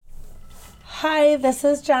Hi, this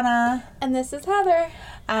is Jenna. And this is Heather.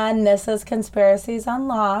 And this is Conspiracies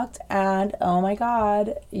Unlocked. And oh my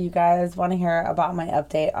God, you guys want to hear about my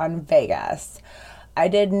update on Vegas. I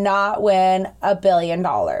did not win $1 billion.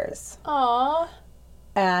 Aww.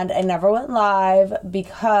 And I never went live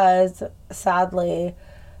because, sadly,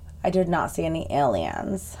 I did not see any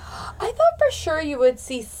aliens. I thought for sure you would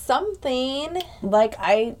see something.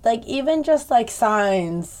 Even just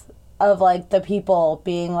signs of the people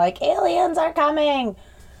being like, aliens are coming.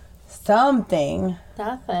 Something.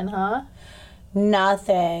 Nothing, huh?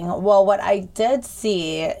 Nothing. Well, what I did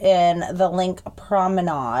see in the Link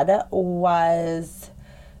Promenade was,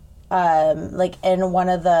 in one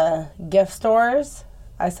of the gift stores,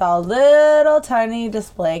 I saw a little tiny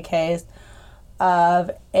display case of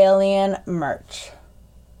alien merch.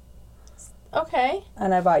 Okay.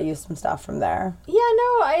 And I bought you some stuff from there. Yeah,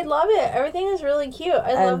 no, I love it. Everything is really cute.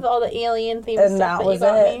 I love all the alien themed stuff that you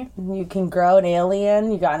got me. You can grow an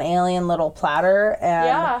alien. You got an alien little platter. And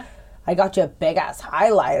yeah. I got you a big-ass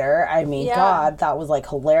highlighter. I mean, yeah. God, that was,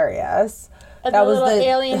 hilarious. And that was the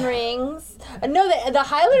alien rings. No, the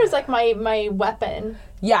highlighter is, my weapon.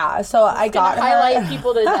 Yeah, so I got her. Highlight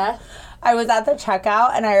people to death. I was at the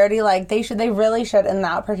checkout, and I already, they really should, in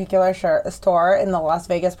that particular store in the Las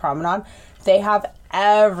Vegas Promenade, they have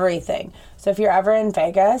everything. So if you're ever in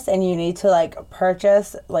Vegas and you need to,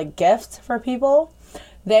 purchase, gifts for people,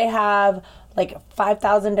 they have,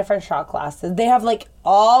 5,000 different shot glasses. They have,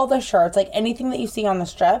 all the shirts, anything that you see on the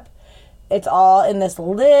strip. It's all in this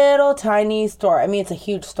little tiny store. I mean, it's a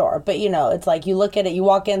huge store, but it's you look at it, you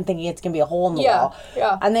walk in thinking it's going to be a hole in the wall.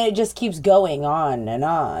 Yeah. And then it just keeps going on and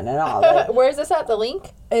on and on. Where's this at, the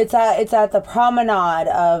Link? It's at the promenade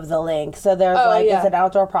of the Link. So there's it's an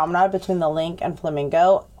outdoor promenade between the Link and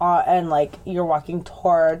Flamingo. And you're walking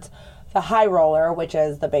towards the High Roller, which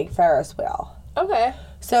is the big Ferris wheel. Okay.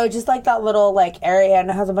 So just that little area,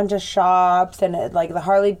 and it has a bunch of shops, and it, the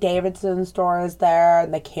Harley Davidson store is there,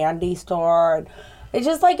 and the candy store, and it's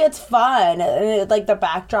just it's fun, and it, the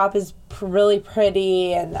backdrop is really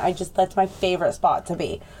pretty, and that's my favorite spot to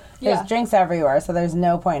be. There's drinks everywhere, so there's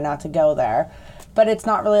no point not to go there, but it's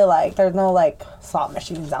not really there's no slot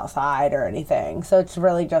machines outside or anything, so it's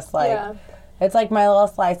really just it's my little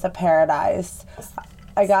slice of paradise.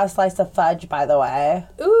 I got a slice of fudge, by the way.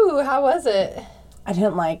 Ooh, how was it? I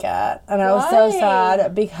didn't like it. And I was so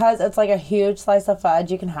sad because it's a huge slice of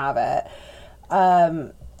fudge. You can have it.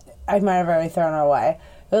 I might have already thrown it away.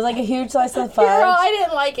 It was a huge slice of fudge. Girl, I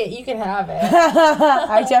didn't like it. You can have it.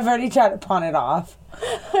 I've already tried to pawn it off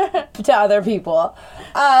to other people.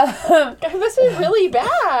 It must be really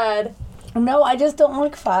bad. No, I just don't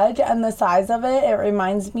like fudge. And the size of it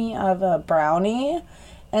reminds me of a brownie.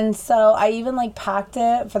 And so I even, packed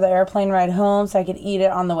it for the airplane ride home so I could eat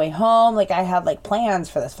it on the way home. I had, plans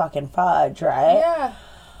for this fucking fudge, right? Yeah.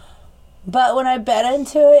 But when I bit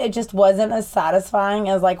into it, it just wasn't as satisfying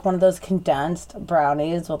as, one of those condensed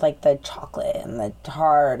brownies with, the chocolate and the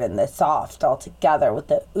hard and the soft all together with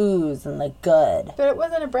the ooze and the good. But it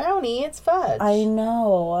wasn't a brownie. It's fudge. I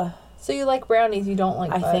know. So you like brownies. You don't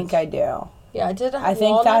like fudge. I think I do. Yeah. Did it have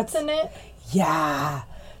walnuts in it? Yeah.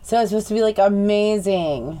 So it's supposed to be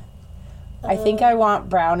amazing. I think I want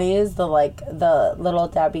brownies, the little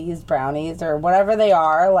Debbie's brownies or whatever they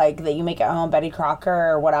are, that you make at home, Betty Crocker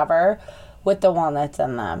or whatever, with the walnuts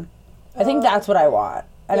in them. I think that's what I want.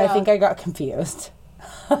 And I think I got confused.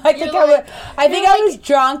 I think I was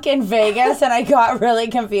drunk in Vegas and I got really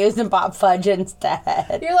confused and bought fudge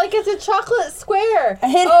instead. You're it's a chocolate square.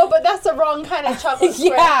 But that's the wrong kind of chocolate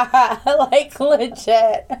square. Yeah,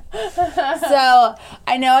 legit. So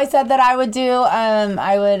I know I said that I would do,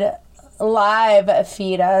 I would live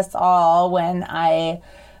feed us all and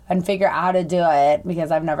figure out how to do it because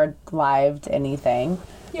I've never lived anything.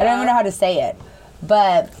 Yeah. I don't even know how to say it.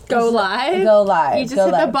 But Go live. You just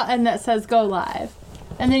hit the button that says go live.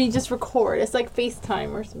 And then you just record. It's like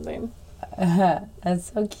FaceTime or something.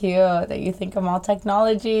 That's so cute that you think I'm all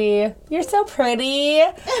technology. You're so pretty.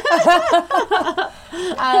 So I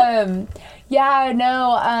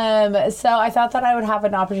thought that I would have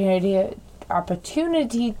an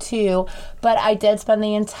opportunity to, but I did spend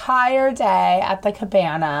the entire day at the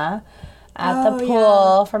cabana. At the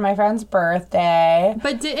pool for my friend's birthday.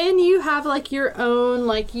 But didn't you have your own,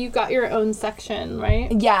 you got your own section, right?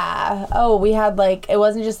 Yeah. Oh, we had it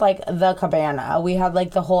wasn't just the cabana. We had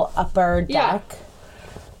the whole upper deck.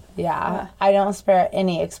 Yeah. I don't spare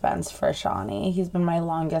any expense for Shawnee. He's been my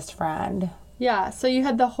longest friend. Yeah, so you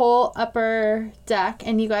had the whole upper deck,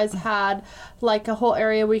 and you guys had a whole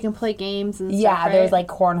area where you can play games and stuff. Yeah, right? there was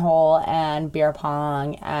cornhole and beer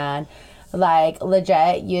pong and Like,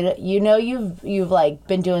 legit, you know you've like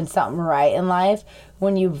been doing something right in life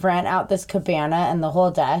when you rent out this cabana and the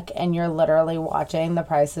whole deck and you're literally watching The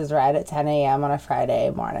Price is Right at 10 a.m. on a Friday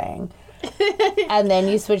morning. And then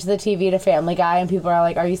you switch the TV to Family Guy and people are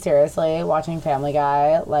like, are you seriously watching Family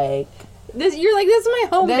Guy? Like... You're like, this is my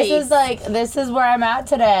home base. This is where I'm at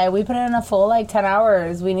today. We put in a full, 10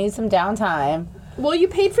 hours. We need some downtime. Well, you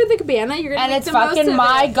paid for the cabana. You're going to make the most of it. And it's fucking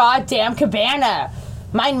my goddamn cabana.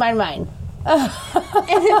 Mine. And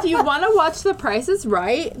if you want to watch The Price is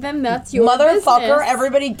Right, then that's your motherfucker, business.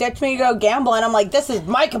 Everybody ditched me to go gambling. I'm like, this is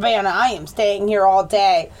my cabana. I am staying here all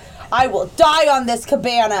day. I will die on this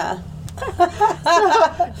cabana.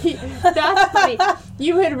 That's funny.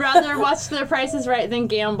 You would rather watch The Price is Right than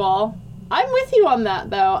gamble. I'm with you on that,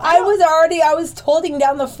 though. I was holding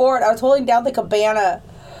down the fort. I was holding down the cabana.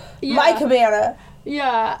 Yeah. My cabana.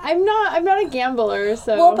 Yeah, I'm not a gambler,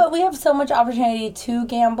 so... Well, but we have so much opportunity to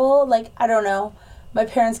gamble. Like, I don't know. My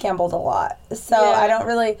parents gambled a lot. So, yeah. I don't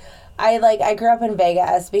really... I grew up in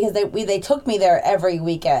Vegas because they took me there every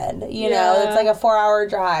weekend. You know? It's like a 4-hour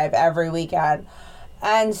drive every weekend.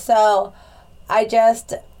 And so, I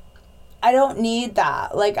don't need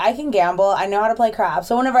that. Like, I can gamble. I know how to play craps.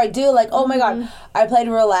 So whenever I do, like, oh my God, I played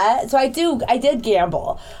roulette. So I did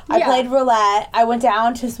gamble. I played roulette. I went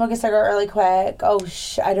down to smoke a cigarette really quick. Oh,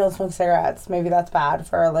 I don't smoke cigarettes. Maybe that's bad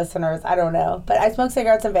for our listeners. I don't know. But I smoke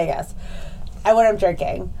cigarettes in Vegas. And when I'm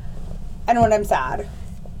drinking. And when I'm sad.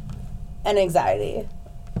 And anxiety.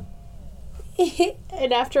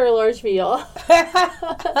 And after a large meal. No,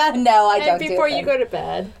 I don't do that. And before you go to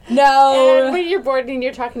bed. No. And when you're bored and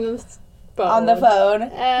you're talking to the phone. On the phone.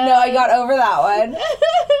 No, I got over that one.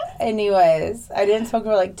 Anyways, I didn't smoke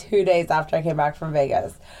for 2 days after I came back from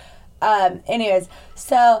Vegas. Anyways,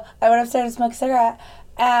 so I went upstairs to smoke a cigarette,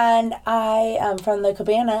 and I from the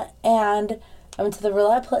cabana, and I went to the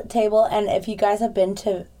roulette table, and if you guys have been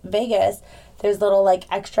to Vegas, there's little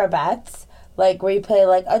extra bets. Where you play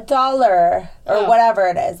 $1 or whatever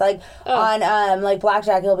it is. On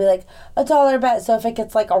blackjack, it'll be $1 bet. So if it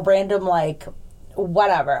gets a random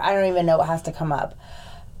whatever, I don't even know what has to come up.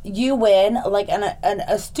 You win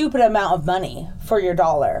a stupid amount of money for your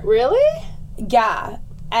dollar. Really? Yeah.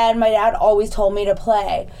 And my dad always told me to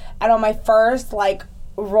play. And on my first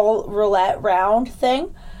roulette round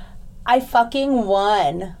thing, I fucking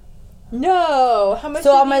won. No. How much?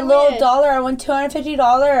 So on my little dollar, I won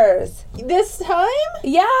 $250. This time?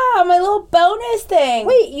 Yeah, my little bonus thing.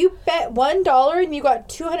 Wait, you bet $1 and you got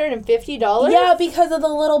 $250? Yeah, because of the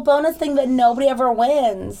little bonus thing that nobody ever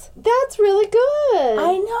wins. That's really good.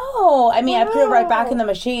 I know. I mean, wow. I put it right back in the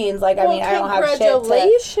machines. I don't have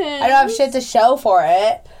shit to show for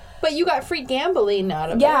it. But you got free gambling out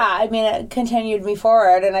of it. Yeah, I mean, it continued me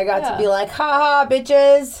forward, and I got to be like, ha,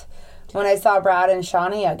 bitches. When I saw Brad and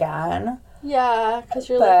Shawnee again. Yeah, because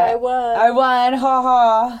you're I won. I won,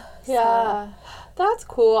 ha. Yeah. So. That's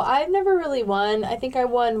cool. I've never really won. I think I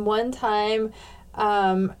won one time.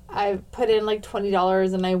 I put in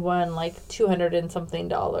 $20 and I won $200 and something.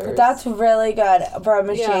 That's really good for a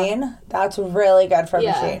machine. Yeah. That's really good for a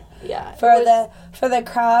machine. Yeah. For the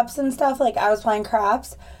craps and stuff, I was playing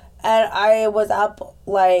craps and I was up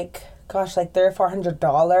 $300 or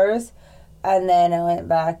 $400. And then it went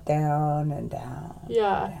back down and down.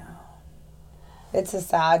 Yeah. And down. It's a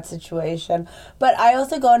sad situation. But I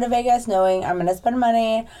also go into Vegas knowing I'm going to spend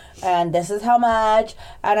money and this is how much.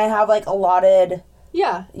 And I have allotted.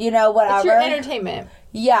 Yeah. Whatever. It's your entertainment.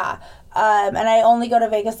 Yeah. And I only go to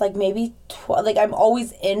Vegas maybe I'm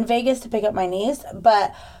always in Vegas to pick up my niece.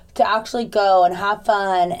 But to actually go and have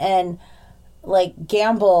fun and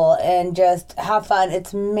gamble and just have fun,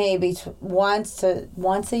 it's maybe once a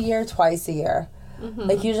year, twice a year.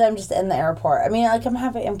 Mm-hmm. Usually I'm just in the airport. I mean,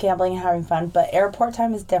 I'm gambling and having fun, but airport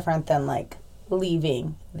time is different than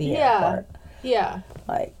leaving the airport. Yeah.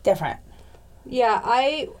 Different. Yeah,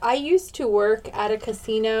 I used to work at a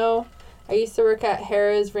casino. I used to work at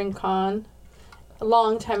Harrah's Rincon a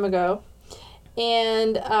long time ago.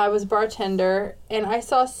 And I was a bartender, and I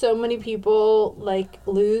saw so many people,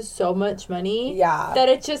 lose so much money. Yeah. That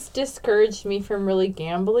it just discouraged me from really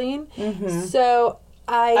gambling. Mm-hmm. So,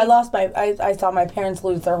 I saw my parents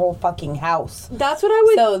lose their whole fucking house. That's what I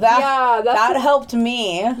would... So, that helped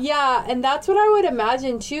me. Yeah, and that's what I would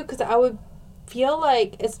imagine, too, because I would feel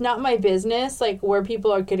it's not my business, where people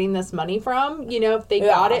are getting this money from. If they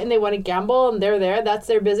got it and they want to gamble and they're there, that's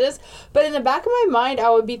their business. But in the back of my mind,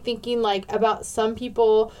 I would be thinking, about some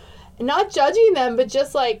people, not judging them, but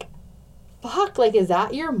just, fuck, like, is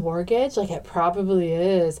that your mortgage? Like, it probably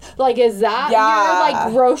is. Like, is that Yeah. your,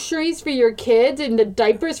 like, groceries for your kids and the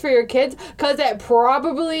diapers for your kids? Because it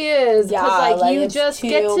probably is. Because, Yeah, like, you it's just too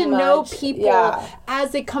get to know much. people Yeah.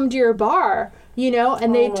 as they come to your bar, you know,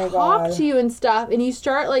 and they Oh my talk God. to you and stuff, and you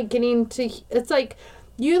start, like, getting to, it's like,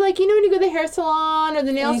 you, like, you know, when you go to the hair salon or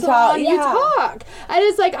the nail You salon, talk, you yeah. talk. And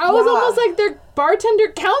it's like, I was Yeah. almost like their bartender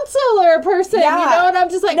counselor person, Yeah. you know? And I'm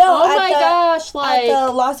just like, No, oh at my the- gosh, like, At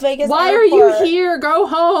the Las Vegas why airport. are you here? Go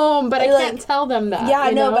home. But I Like, can't tell them that. Yeah,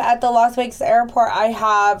 you no, know? but at the Las Vegas airport, I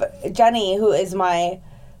have Jenny, who is my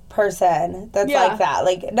person that's Yeah. like that.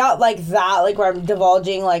 Like, not like that, like, where I'm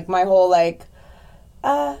divulging, like, my whole, like,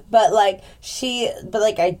 but, like, but,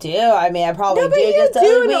 like, I do. I mean, I probably No, but do. you Just, do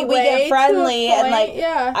like, in a we way, get to a friendly, and, point, like,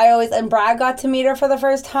 yeah. and Brad got to meet her for the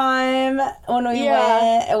first time when we Yeah.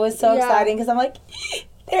 went. It was so Yeah. exciting, because I'm like,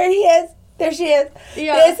 there he is. There she is.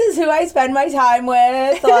 Yeah. This is who I spend my time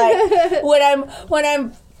with. Like, when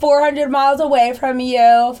I'm 400 miles away from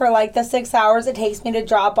you for like the 6 hours it takes me to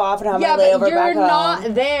drop off and have Yeah, my layover but you're back home.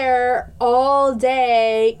 not there all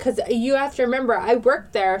day because you have to remember I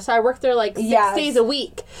worked there, so I worked there like 6 Yes. days a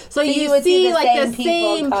week. So you would see see the like same the people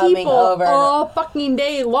same coming people over. all fucking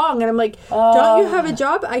day long, and I'm like, Oh. don't you have a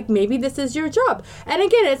job? Like maybe this is your job. And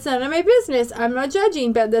again, it's none of my business. I'm not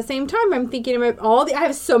judging, but at the same time, I'm thinking about I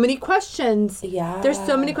have so many questions. Yeah. There's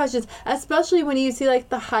so many questions, especially when you see like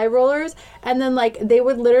the high rollers, and then like they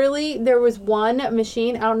would literally there was one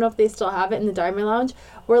machine, I don't know if they still have it in the Diamond Lounge,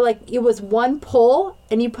 where like it was one pull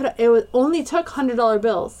and it only took $100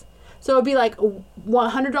 bills. So it'd be like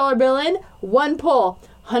 $100 bill in, one pull,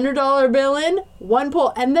 $100 bill in, one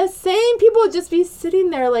pull, and the same people would just be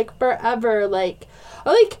sitting there like forever, like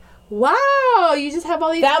wow, you just have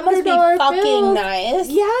all these That must be $100 fucking bills. nice.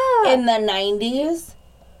 Yeah. In the 90s.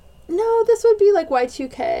 No, this would be like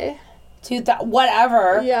Y2K. 2000,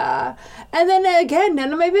 whatever. Yeah. And then again,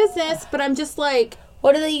 none of my business, but I'm just like,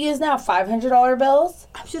 What do they use now? $500 bills?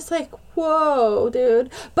 I'm just like, whoa,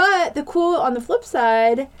 dude. But the cool on the flip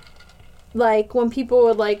side, like when people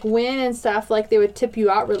would like win and stuff, like they would tip you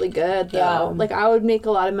out really good though. Yeah. Like I would make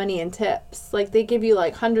a lot of money in tips. Like they give you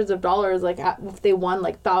like hundreds of dollars, like if they won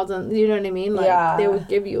like thousands, you know what I mean? Like Yeah. they would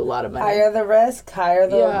give you a lot of money. Higher the risk, higher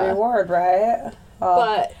the Yeah. reward, right? Oh.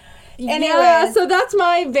 But Anyway, yeah, so that's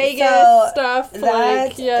my Vegas so stuff. That's,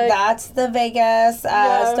 Like, yeah. that's the Vegas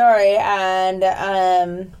Yeah. story.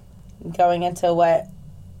 And going into what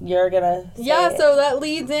you're going to say. Yeah, so that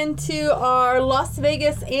leads into our Las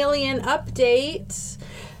Vegas alien update.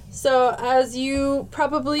 So as you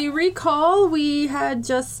probably recall, we had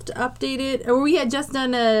just updated, or we had just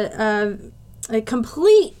done a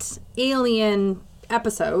complete alien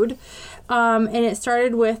episode. And it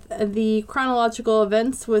started with the chronological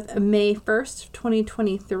events with May 1st,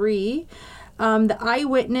 2023. The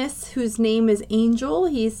eyewitness, whose name is Angel,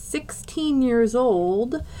 he's 16 years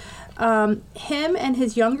old. Him and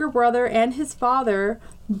his younger brother and his father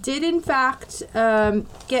did in fact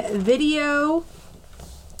get video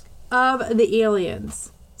of the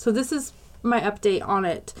aliens. So this is my update on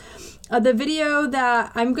it. The video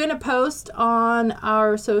that I'm going to post on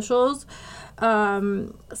our socials,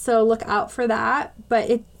 so look out for that. But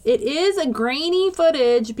it is a grainy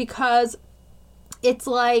footage because it's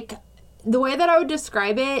like, the way that I would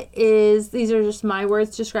describe it is, these are just my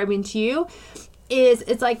words describing to you, is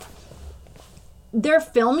it's like they're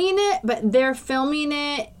filming it, but they're filming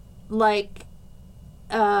it like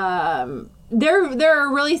they're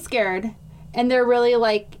really scared, and they're really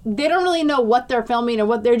like, they don't really know what they're filming or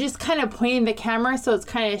what, they're just kind of pointing the camera, so it's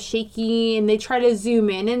kind of shaky, and they try to zoom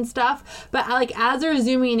in and stuff, but like as they're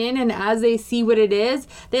zooming in and as they see what it is,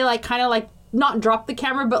 they like kind of like not drop the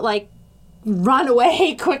camera, but like run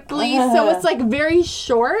away quickly. So it's like very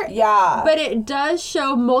short. Yeah. But it does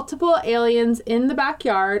show multiple aliens in the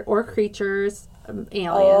backyard, or creatures,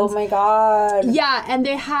 aliens. Oh my god. Yeah, and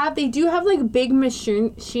they do have like big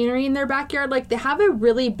machinery in their backyard. Like they have a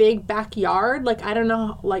really big backyard. Like I don't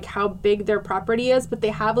know like how big their property is, but they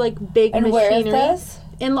have like big And machinery. where is this?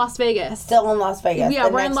 In Las Vegas. Still in Las Vegas. Yeah,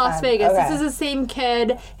 the we're in next Las time. Vegas. Okay. This is the same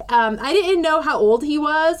kid. I didn't know how old he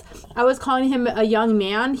was. I was calling him a young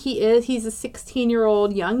man. He's a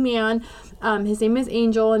 16-year-old young man. His name is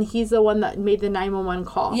Angel, and he's the one that made the 911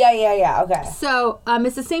 call. Yeah. Okay. So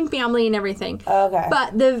it's the same family and everything. Okay.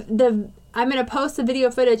 But I'm gonna post the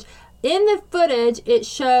video footage. In the footage, it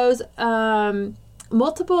shows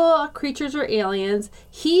multiple creatures or aliens.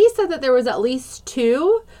 He said that there was at least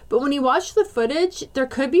 2, but when you watch the footage, there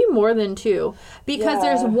could be more than 2 because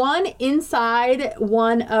there's one inside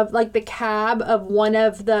one of like the cab of one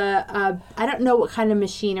of the I don't know what kind of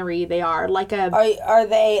machinery they are. Like a are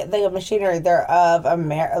they the machinery? They're of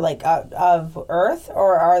of Earth,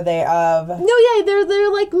 or are they of? No, yeah,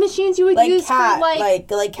 they're like machines you would use cat,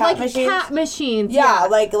 for like cat machines. Cat machines. Yeah,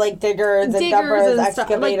 like diggers and dumpers,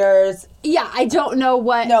 excavators. Yeah, I don't know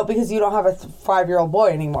what. No, because you don't have a 5-year-old boy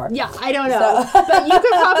anymore. Yeah, I don't know. So. But you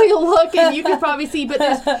could probably look and you could probably see. But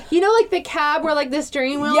there's, like the cab where like the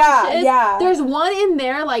steering wheel is? Yeah. There's one in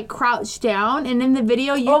there like crouched down. And in the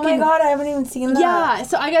video you can... Oh my God, I haven't even seen that. Yeah,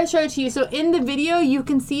 so I gotta show it to you. So in the video you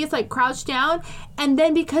can see it's like crouched down. And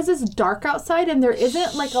then because it's dark outside and there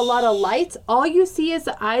isn't like a lot of lights, all you see is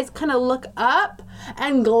the eyes kind of look up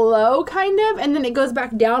and glow kind of. And then it goes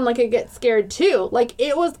back down like it gets scared too. Like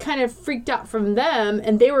it was kind of freaked out from them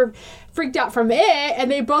and they were freaked out from it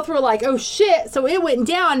and they both were like, oh shit. So it went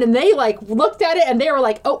down and they like looked at it and they were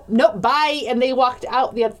like, oh nope, bye. And they walked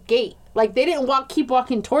out the other gate. Like they didn't keep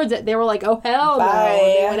walking towards it. They were like, oh hell no. And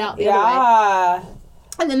they went out the other way.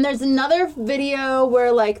 And then there's another video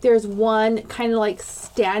where, like, there's one kind of, like,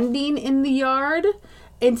 standing in the yard.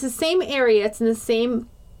 It's the same area. It's in the same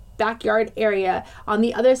backyard area on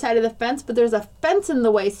the other side of the fence. But there's a fence in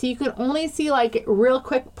the way. So you can only see, like, real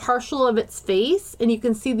quick partial of its face. And you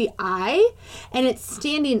can see the eye. And it's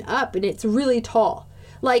standing up. And it's really tall.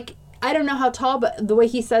 Like, I don't know how tall, but the way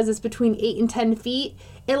he says it's between 8 and 10 feet.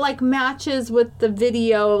 It, like, matches with the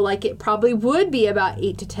video. Like, it probably would be about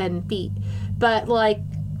 8 to 10 feet. But, like,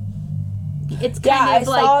 it's kind of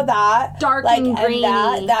like saw that. Dark and grainy.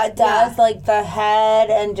 And that does, like, the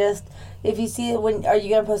head and just, if you see it, are you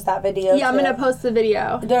going to post that video Yeah, too? I'm going to post the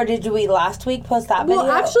video. Or did we last week post that video?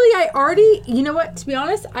 Well, actually, I already, you know what, to be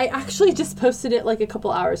honest, I actually just posted it, like, a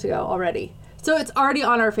couple hours ago already. So it's already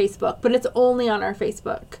on our Facebook, but it's only on our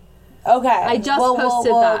Facebook. Okay. I just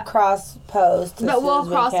posted we'll that. Cross post. But we'll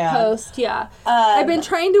cross post, yeah. I've been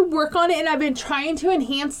trying to work on it and I've been trying to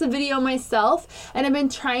enhance the video myself and I've been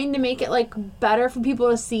trying to make it like better for people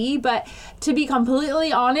to see. But to be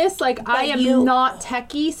completely honest, like I am not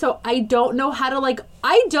techie, so I don't know how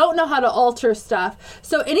to alter stuff.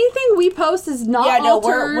 So anything we post is not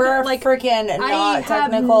altered. We're like freaking not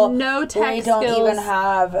technical. No tech We don't skills. even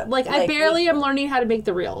have like I barely am learning how to make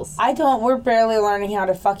the reels. We're barely learning how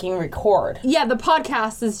to fucking record. Yeah, the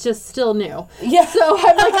podcast is just still new. Yeah. So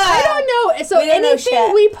I'm like, I don't know. So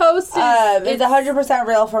anything we post is it's 100%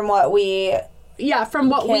 real from what we from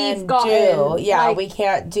what we've gotten. Do. Yeah, like, we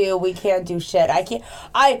can't do shit.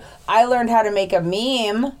 I learned how to make a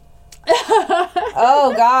meme.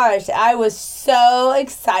 Oh gosh, I was so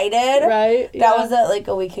excited. Right. That was like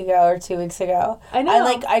a week ago or 2 weeks ago. I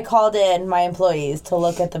know. I called in my employees to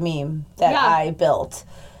look at the meme that I built.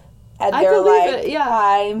 And I they're believe like, it, yeah.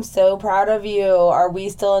 I'm so proud of you. Are we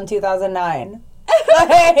still in 2009?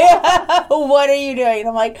 What are you doing?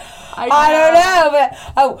 I'm like, I don't know,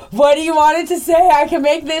 but what do you want it to say? I can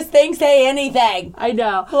make this thing say anything. I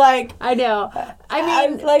know. Like, I know. I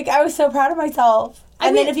mean, I was so proud of myself.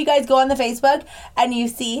 And then if you guys go on the Facebook and you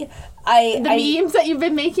see, the memes that you've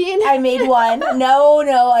been making? I made one.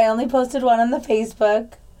 No, I only posted one on the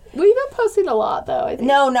Facebook. We've been posting a lot, though, I think.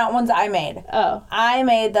 No, not ones I made. Oh. I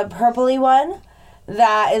made the purpley one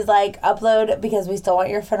that is like upload because we still want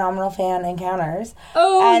your phenomenal fan encounters.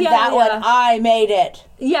 Oh, and that one, I made it.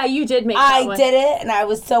 Yeah, you did make that one. I did it, and I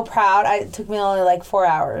was so proud. It took me only like 4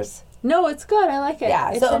 hours. No, it's good. I like it. Yeah,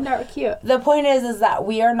 it turned out cute. The point is that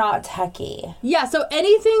we are not techie. Yeah, so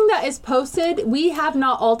anything that is posted, we have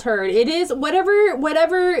not altered. It is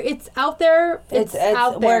whatever it's out there. It's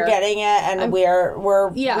out there. We're getting it, and we're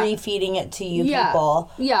refeeding it to you people.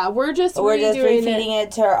 Yeah, we're just refeeding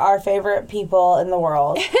it to our favorite people in the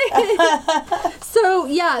world. So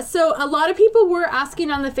a lot of people were asking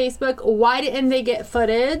on the Facebook, why didn't they get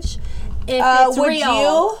footage? If it's would real.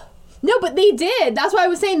 You? No, but they did. That's why I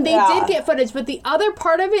was saying they did get footage. But the other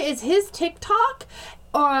part of it is his TikTok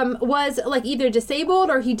was like either disabled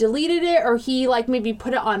or he deleted it or he like maybe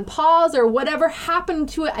put it on pause or whatever happened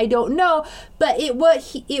to it. I don't know. But it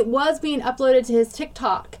was being uploaded to his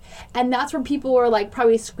TikTok. And that's where people were like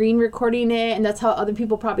probably screen recording it. And that's how other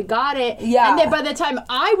people probably got it. Yeah. And then by the time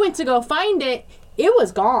I went to go find it, it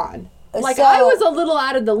was gone. Like, I was a little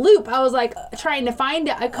out of the loop. I was, like, trying to find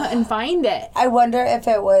it. I couldn't find it. I wonder if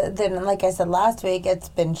it was, then, like I said last week, it's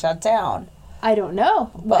been shut down. I don't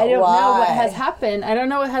know. But I don't know what has happened. I don't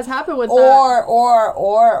know what has happened with that.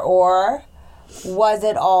 Or was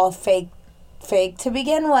it all fake to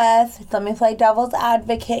begin with? Let me play devil's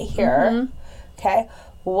advocate here. Mm-hmm. Okay.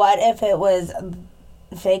 What if it was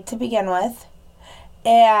fake to begin with,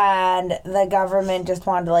 and the government just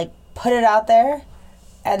wanted to, like, put it out there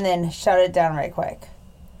and then shut it down right quick.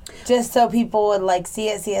 Just so people would, like, see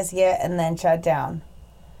it, and then shut it down.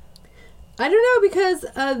 I don't know, because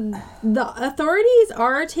the authorities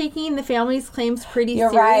are taking the family's claims pretty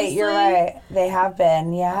seriously. You're right. They have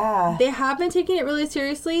been, yeah. They have been taking it really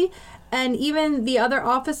seriously. And even the other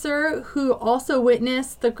officer who also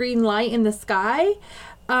witnessed the green light in the sky,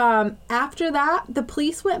 after that, the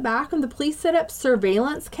police went back and the police set up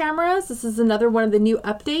surveillance cameras. This is another one of the new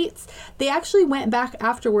updates. They actually went back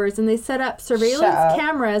afterwards and they set up surveillance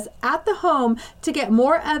cameras at the home to get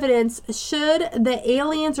more evidence should the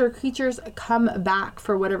aliens or creatures come back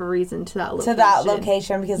for whatever reason to that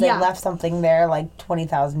location. Because they left something there like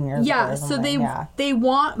 20,000 years ago. Yeah, so they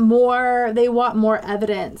want more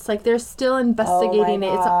evidence. Like, they're still investigating it.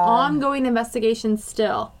 It's an ongoing investigation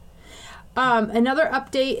still. Another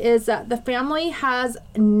update is that the family has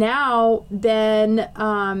now been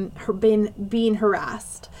being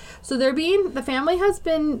harassed. So the family has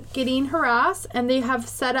been getting harassed, and they have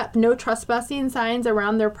set up no trespassing signs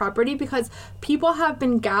around their property because people have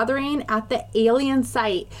been gathering at the alien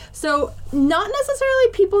site. So not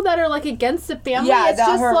necessarily people that are, like, against the family. Yeah, it's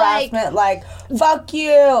just harassment, like fuck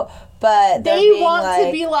you. But they want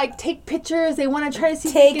to be like, take pictures. They want to try to see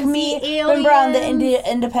if they can see aliens. Remember on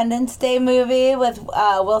the Independence Day movie with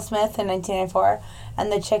Will Smith in 1994?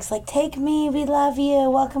 And the chick's like, take me, we love you,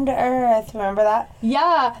 welcome to Earth. Remember that?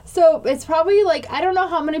 Yeah. So it's probably like, I don't know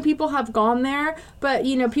how many people have gone there, but,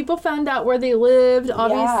 you know, people found out where they lived.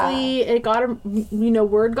 Obviously, it got,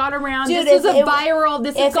 word got around. Dude, this has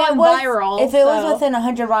gone viral. If it was within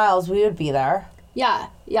 100 miles, we would be there. Yeah.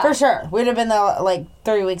 Yeah. For sure. We'd have been there like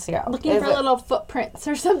 3 weeks ago. Looking for little footprints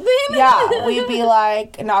or something. Yeah. We'd be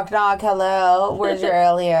like, knock, knock, hello. Where's your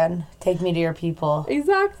alien? Take me to your people.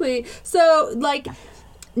 Exactly. So, like,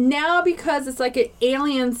 now because it's like an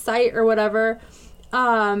alien site or whatever,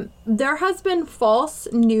 there has been false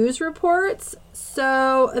news reports.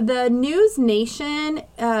 So the News Nation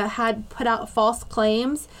had put out false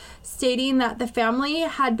claims stating that the family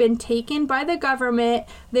had been taken by the government,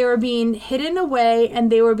 they were being hidden away,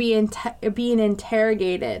 and they were being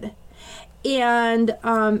interrogated. And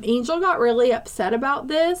Angel got really upset about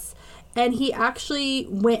this, and he actually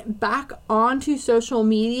went back onto social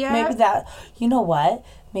media. Maybe that, you know what?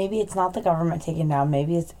 Maybe it's not the government taking it down.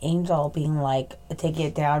 Maybe it's Angel being like, take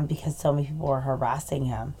it down because so many people were harassing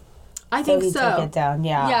him. I think so. He took it down,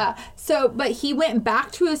 yeah. Yeah. So, but he went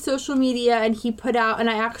back to his social media and he put out, and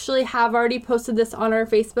I actually have already posted this on our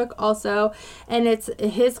Facebook also, and it's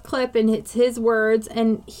his clip and it's his words,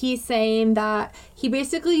 and he's saying that he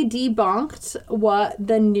basically debunked what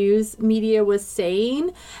the news media was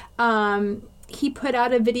saying. He put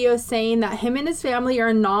out a video saying that him and his family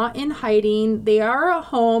are not in hiding. They are at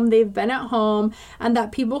home. They've been at home, and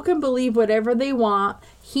that people can believe whatever they want.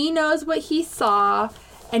 He knows what he saw,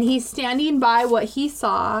 and he's standing by what he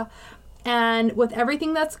saw. And with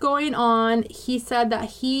everything that's going on, he said that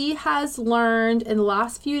he has learned in the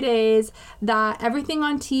last few days that everything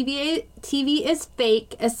on TV is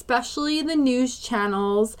fake, especially the news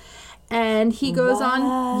channels. And he goes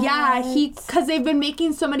on, because they've been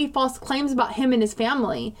making so many false claims about him and his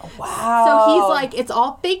family. Wow. So he's like, it's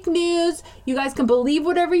all fake news. You guys can believe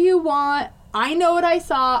whatever you want. I know what I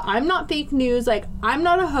saw. I'm not fake news. Like, I'm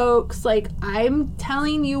not a hoax. Like, I'm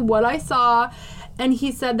telling you what I saw. And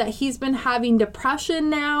he said that he's been having depression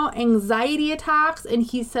now, anxiety attacks, and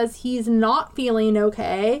he says he's not feeling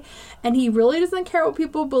okay. And he really doesn't care what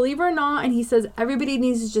people believe or not. And he says everybody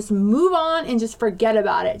needs to just move on and just forget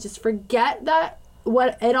about it. Just forget that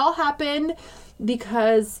what it all happened,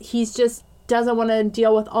 because he's just doesn't want to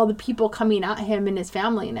deal with all the people coming at him and his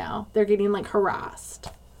family now. They're getting, like, harassed.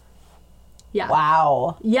 Yeah.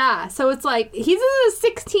 Wow. Yeah. So it's like, he's a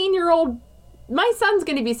 16-year-old. My son's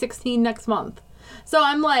going to be 16 next month. So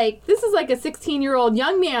I'm like, this is like a 16-year-old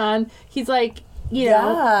young man. He's like, you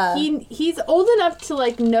know, he's old enough to,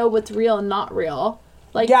 like, know what's real and not real.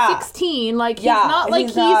 Like, 16. Like, he's not like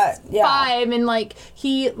he's 5 and, like,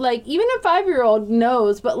 he, like, even a 5-year-old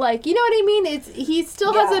knows. But, like, you know what I mean? He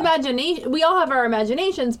still has imagination. We all have our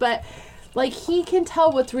imaginations, but, like, he can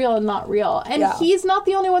tell what's real and not real. And he's not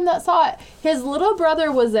the only one that saw it. His little brother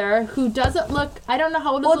was there, who doesn't look, I don't know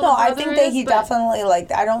how old his little brother is. I think that he definitely, like,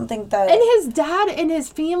 I don't think that... And his dad and his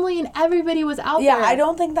family and everybody was out there. Yeah, I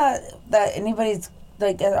don't think that anybody's,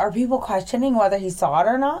 like, are people questioning whether he saw it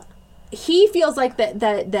or not? He feels like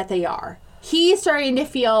that they are. He's starting to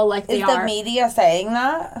feel like they are. Is the media saying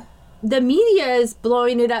that? the media is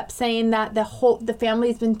blowing it up, saying that the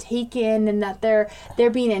family's been taken and that they're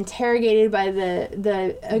being interrogated by the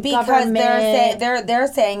because government. they're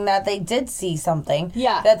saying that they did see something.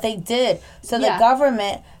 Yeah. That they did. So the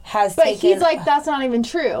government has but taken. He's like, that's not even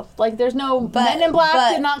true. Like, there's no men in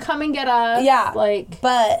black did not come and get us. Yeah. Like,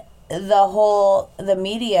 but the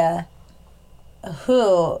media,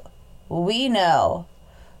 who we know,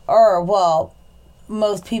 or well,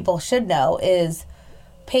 most people should know, is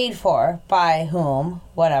paid for by whom,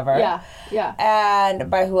 whatever. Yeah. And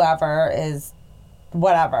by whoever is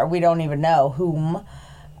whatever. We don't even know whom.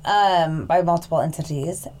 By multiple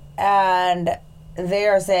entities. And they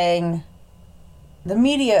are saying, the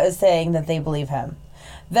media is saying that they believe him.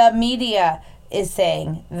 The media is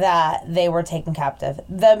saying that they were taken captive.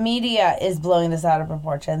 The media is blowing this out of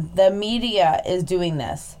proportion. The media is doing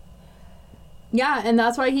this. Yeah, and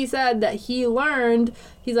that's why he said that he's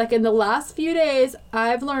like, in the last few days,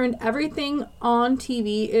 I've learned everything on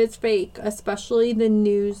TV is fake, especially the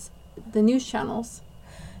news channels.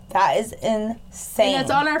 That is insane. And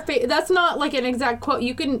it's on our that's not like an exact quote.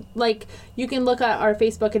 You can look at our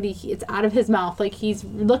Facebook and it's out of his mouth. Like, he's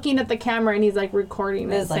looking at the camera and he's like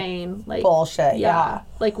recording it, saying like bullshit. Yeah.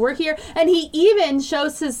 Like, we're here. And he even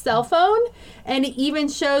shows his cell phone, and it even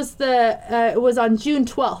shows it was on June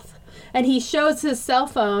 12th. And he shows his cell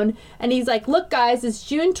phone, and he's like, look, guys, it's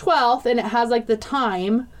June 12th, and it has, like, the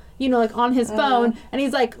time, like, on his phone. And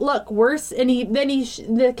he's like, look,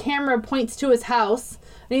 the camera points to his house.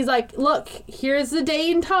 And he's like, look, here's the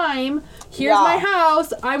day and time. Here's my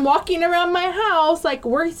house. I'm walking around my house. Like,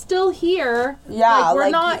 we're still here. Yeah. Like, we're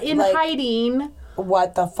not in hiding.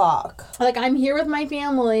 What the fuck? Like, I'm here with my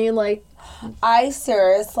family. Like, I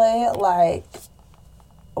seriously, like...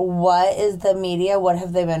 What is the media? What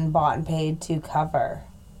have they been bought and paid to cover?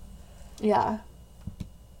 Yeah.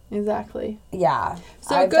 Exactly. Yeah.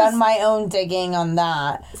 So I've done my own digging on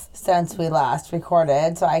that since we last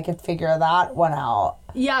recorded, so I could figure that one out.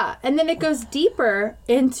 Yeah. And then it goes deeper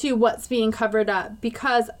into what's being covered up,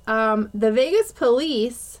 because the Vegas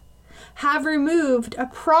police have removed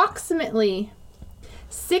approximately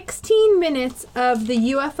 16 minutes of the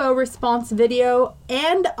UFO response video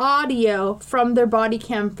and audio from their body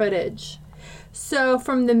cam footage. So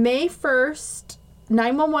from the May 1st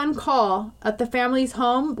 911 call at the family's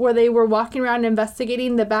home, where they were walking around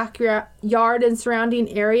investigating the backyard and surrounding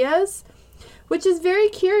areas, which is very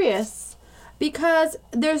curious because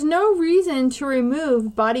there's no reason to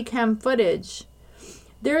remove body cam footage.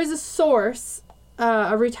 There is a source,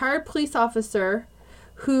 a retired police officer,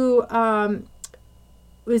 who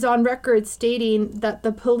was on record stating that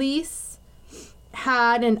the police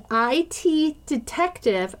had an IT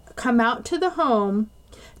detective come out to the home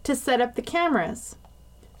to set up the cameras.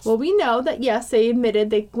 Well, we know that, yes, they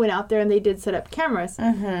admitted they went out there and they did set up cameras.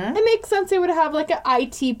 Mm-hmm. It makes sense they would have, like, an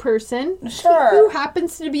IT person. Sure. Who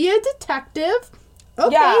happens to be a detective.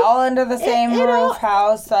 Okay. Yeah, all under the same roof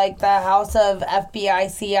house, like the house of FBI,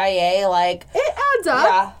 CIA, like... It adds up.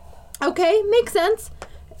 Yeah. Okay, makes sense.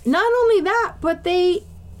 Not only that, but they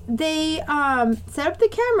set up the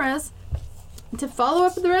cameras to follow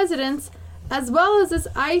up with the residents, as well as this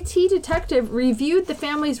IT detective reviewed the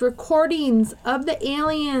family's recordings of the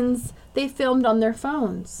aliens they filmed on their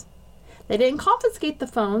phones. They didn't confiscate the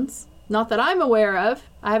phones, not that I'm aware of.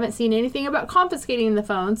 I haven't seen anything about confiscating the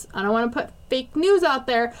phones. I don't want to put fake news out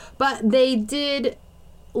there, but they did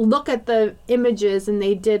look at the images and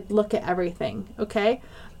they did look at everything, okay?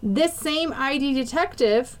 This same ID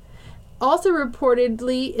detective also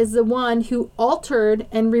reportedly is the one who altered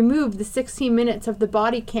and removed the 16 minutes of the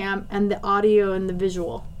body cam and the audio and the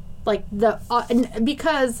visual. Like,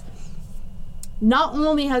 because not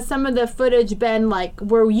only has some of the footage been like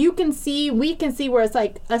where we can see where it's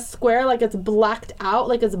like a square, like it's blacked out,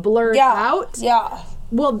 like it's blurred out. Yeah.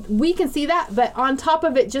 Well, we can see that, but on top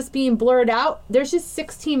of it just being blurred out, there's just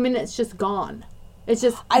 16 minutes just gone. It's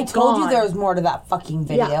just I told you there was more to that fucking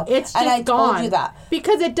video. Yeah, it's just and I gone. told you that.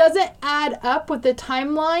 Because it doesn't add up with the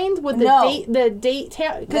timelines, with the date.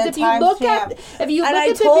 Because if you look at the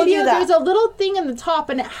video, there's a little thing in the top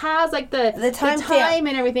and it has like the time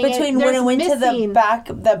and everything. Between when it went to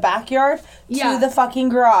the backyard to the fucking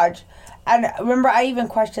garage. And remember, I even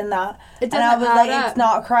questioned that. And I was like, it's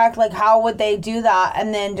not correct. Like, how would they do that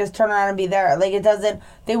and then just turn around and be there? Like, it doesn't,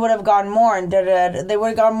 they would have gone more and they would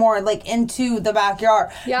have gone more, like, into the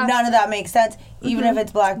backyard. Yeah. None of that makes sense. Even if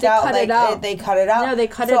it's blacked out. Like, they cut it out. No, they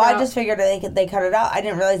cut it out. So I just figured they cut it out. I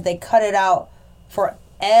didn't realize they cut it out for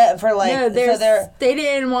like... No, they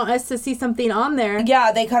didn't want us to see something on there.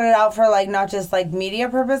 Yeah, they cut it out for, like, not just, like, media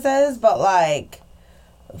purposes, but, like...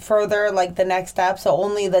 further, like, the next step, so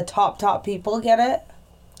only the top people get it.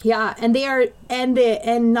 Yeah, and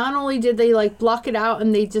and not only did they like block it out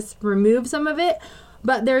and they just remove some of it,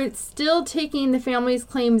 but they're still taking the family's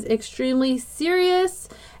claims extremely serious,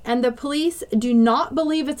 and the police do not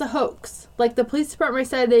believe it's a hoax. Like, the police department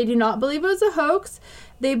said they do not believe it was a hoax.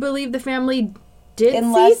 They believe the family did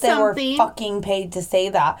unless see they something. were fucking paid to say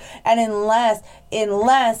that. And unless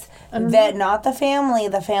that, not the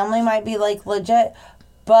family might be like legit,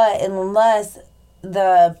 but unless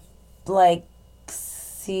the like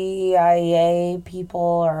CIA people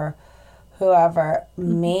or whoever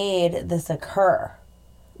made this occur.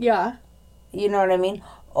 Yeah. You know what I mean?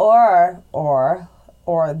 Or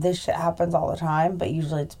this shit happens all the time, but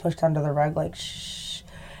usually it's pushed under the rug, like, shh.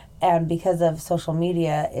 And because of social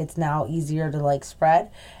media, it's now easier to, like, spread.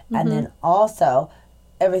 Mm-hmm. And then also,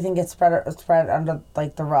 everything gets spread under,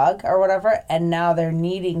 like, the rug or whatever. And now they're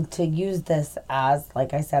needing to use this as,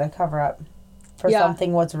 like I said, a cover-up for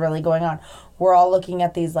something what's really going on. We're all looking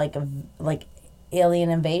at these, like alien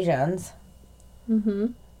invasions. Mm-hmm.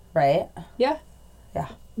 Right? Yeah. Yeah.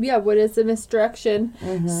 Yeah, what is the misdirection?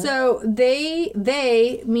 Mm-hmm. So they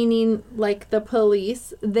meaning like the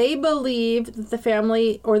police, they believe that the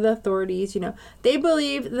family or the authorities, they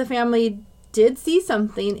believe the family did see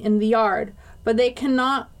something in the yard, but they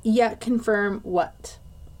cannot yet confirm what.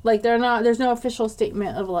 Like, there's no official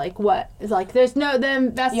statement of, like, what. It's like, the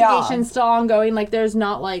investigation's still ongoing. Like, there's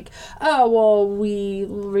not, like, oh, well, we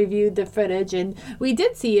reviewed the footage and we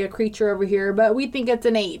did see a creature over here, but we think it's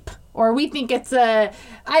an ape. Or we think it's I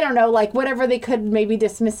don't know, like, whatever they could maybe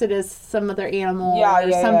dismiss it as some other animal or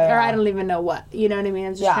I don't even know what. You know what I mean?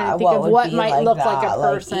 I'm just trying to think of what might look like a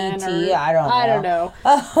person. Like E.T., I don't know.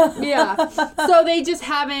 Yeah. So they just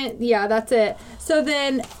haven't, that's it. So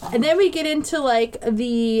then we get into, like,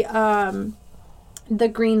 the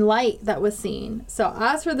green light that was seen. So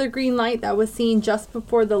as for the green light that was seen just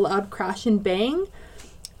before the loud crash and bang,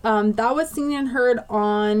 that was seen and heard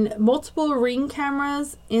on multiple Ring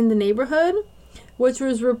cameras in the neighborhood, which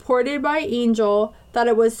was reported by Angel that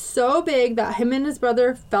it was so big that him and his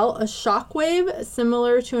brother felt a shockwave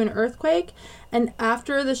similar to an earthquake. And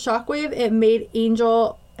after the shockwave, it made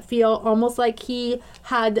Angel feel almost like he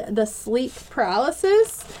had the sleep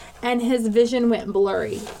paralysis and his vision went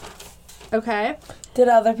blurry. Okay? Did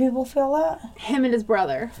other people feel that? Him and his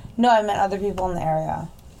brother. No, I meant other people in the area.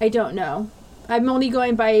 I don't know. I'm only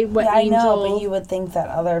going by what Angel... I know, but you would think that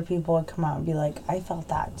other people would come out and be like, I felt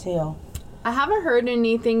that too. I haven't heard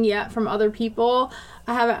anything yet from other people.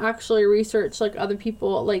 I haven't actually researched, like, other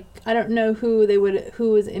people. Like, I don't know who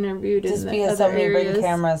was interviewed just in the because other so many areas. Ring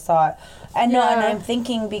cameras saw it. And no, and I'm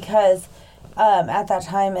thinking because at that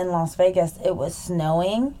time in Las Vegas, it was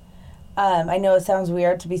snowing. I know it sounds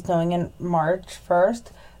weird to be snowing in March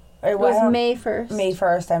 1st. It was May 1st. May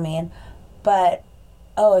 1st, I mean. But,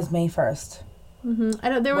 it was May 1st.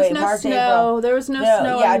 Mm-hmm. There was no snow. April. There was no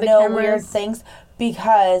snow on the no cameras. Weird things.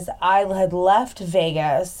 Because I had left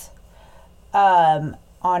Vegas on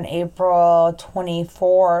April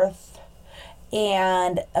 24th,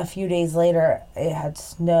 and a few days later it had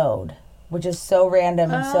snowed, which is so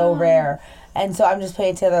random and so rare. And so I'm just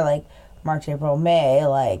putting together, like, March, April, May,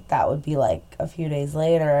 like, that would be, like, a few days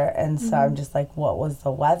later. And so I'm just like, what was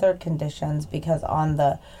the weather conditions? Because on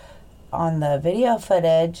the video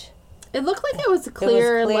footage... It looked like it was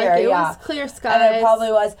clear. It was clear skies. And it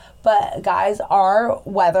probably was. But, guys, our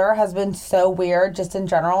weather has been so weird just in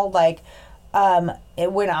general. Like,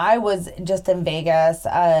 when I was just in Vegas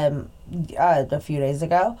a few days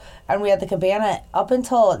ago, and we had the cabana, up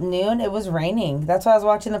until noon, it was raining. That's why I was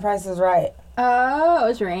watching The Price is Right. Oh, it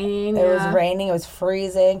was raining. It was raining. It was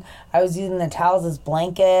freezing. I was using the towels as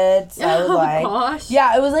blankets. I was gosh.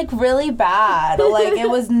 Yeah, it was, like, really bad. Like, it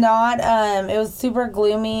was not, it was super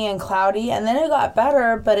gloomy and cloudy. And then it got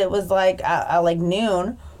better, but it was, like, at like,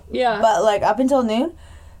 noon. Yeah. But, like, up until noon,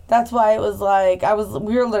 that's why it was, like,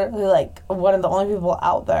 we were literally, like, one of the only people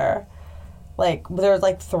out there. Like, there was,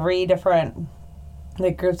 like, 3 different,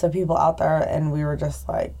 like, groups of people out there, and we were just,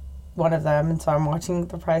 like, one of them. And so I'm watching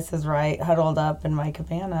The Price is Right, huddled up in my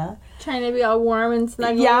cabana. Trying to be all warm and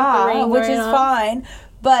snuggled with the rain which is on. fine.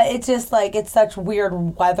 But it's just, like, it's such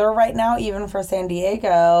weird weather right now, even for San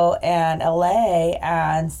Diego and LA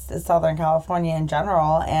and Southern California in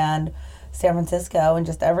general and San Francisco and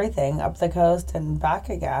just everything up the coast and back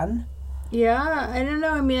again. Yeah, I don't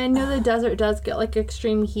know. I mean, I know the desert does get, like,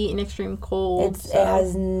 extreme heat and extreme cold. It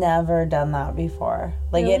has never done that before.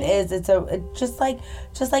 Like, really? It is. It's just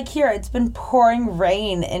like here. It's been pouring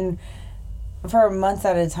rain for months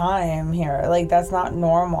at a time here. Like, that's not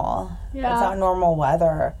normal. Yeah. It's not normal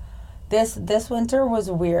weather. This winter was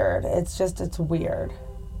weird. It's weird.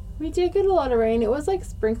 We did get a lot of rain. It was like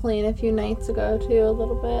sprinkling a few nights ago too, a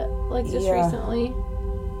little bit, like just recently.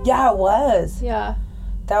 Yeah, it was. Yeah.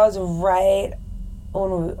 That was right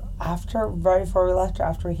before we left or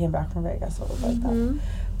after we came back from Vegas. It was like that.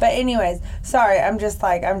 But anyways, sorry, I'm just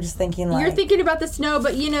thinking like... You're thinking about the snow,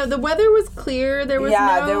 but the weather was clear. There was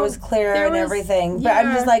there was clear and everything. But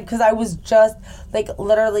I'm just like, because I was just, like,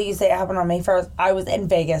 literally, you say it happened on May 1st. I was in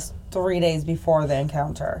Vegas 3 days before the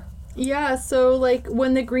encounter. Yeah, so, like,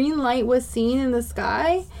 when the green light was seen in the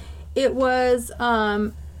sky, it was,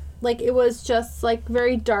 it was just, like,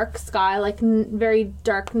 very dark sky, like, very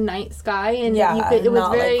dark night sky. And it was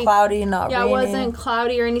not very... like cloudy, not rainy. Yeah, it wasn't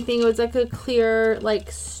cloudy or anything. It was, like, a clear, like,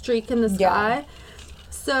 streak in the sky. Yeah.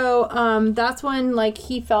 So, that's when, like,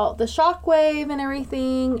 he felt the shockwave and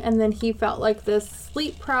everything. And then he felt, like, this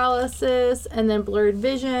sleep paralysis and then blurred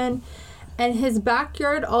vision. And his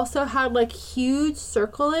backyard also had, like, huge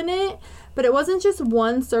circle in it. But it wasn't just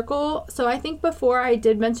one circle. So I think before I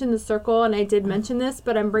did mention the circle, and I did mention this,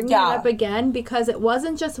 but I'm bringing it up again because it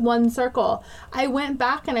wasn't just one circle. I went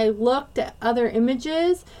back and I looked at other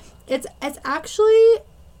images. It's actually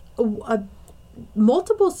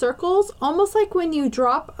multiple circles, almost like when you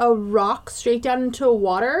drop a rock straight down into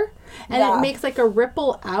water and it makes like a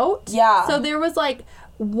ripple out. Yeah. So there was like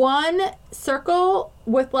one circle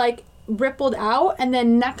with like rippled out, and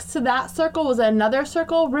then next to that circle was another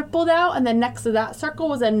circle rippled out, and then next to that circle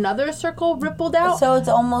was another circle rippled out. So it's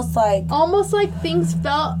almost like things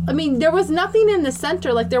felt, I mean, there was nothing in the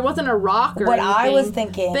center, like there wasn't a rock or anything. What I was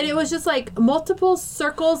thinking, but it was just like multiple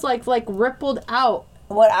circles like rippled out.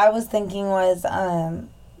 What I was thinking was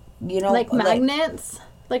like magnets,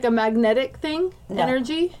 like a magnetic thing. No.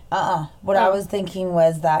 Energy. What I was thinking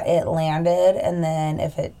was that it landed, and then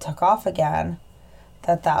if it took off again,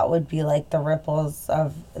 that would be like the ripples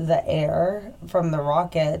of the air from the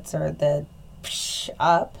rockets or the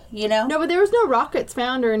up, No, but there was no rockets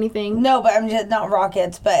found or anything. No, but I'm just not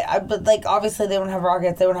rockets, but like obviously they don't have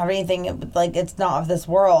rockets, they don't have anything, like it's not of this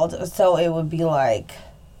world, so it would be like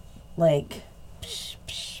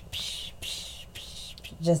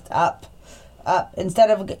just up instead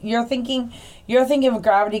of you're thinking of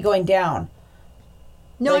gravity going down.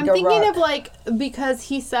 No, like I'm thinking of like, because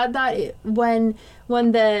he said that when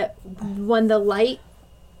the light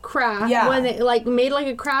crashed, when it like made like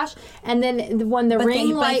a crash, and then when the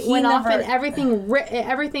ring light went off and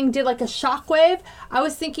everything did like a shockwave. I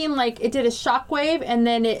was thinking like it did a shockwave and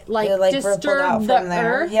then it disturbed the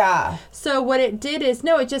earth. Yeah. So what it did is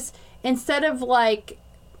it just, instead of like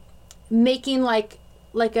making like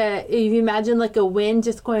if you imagine like a wind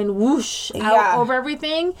just going whoosh out over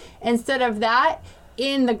everything, instead of that,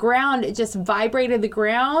 in the ground, it just vibrated the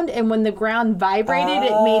ground, and when the ground vibrated,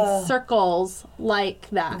 it made circles like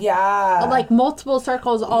that. Yeah. Like multiple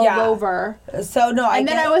circles all over. So, no, And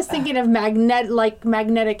then I was thinking of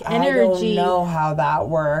magnetic energy. I don't know how that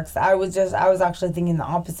works. I was actually thinking the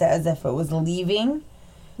opposite, as if it was leaving.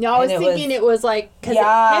 No, I was thinking it was like, because it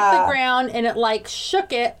hit the ground and it like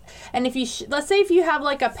shook it. And if you, let's say if you have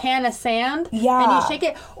like a pan of sand and you shake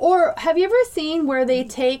it. Or have you ever seen where they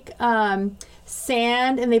take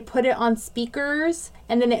sand and they put it on speakers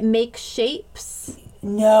and then it makes shapes?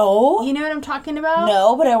 No. You know what I'm talking about?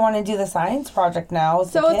 No, but I want to do the science project now.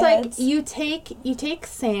 So it's like you take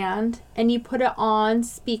sand and you put it on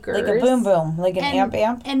speakers. Like a boom boom, like an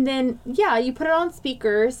amp. And then, you put it on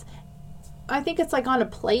speakers. I think it's like on a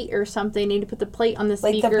plate or something. You need to put the plate on the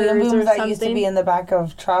speakers, like the boom booms that used to be in the back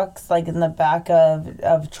of trucks, like in the back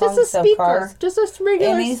of trunks of cars. Just a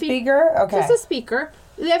regular speaker. Okay. Just a speaker.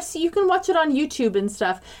 You can watch it on YouTube and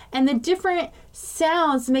stuff. And the different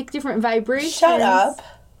sounds make different vibrations. Shut up.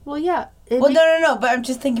 Well, yeah. No. But I'm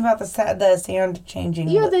just thinking about the sound changing.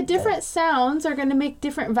 Yeah, the different sounds are going to make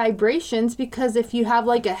different vibrations, because if you have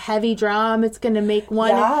like a heavy drum, it's going to make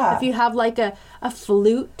one. Yeah. If you have like a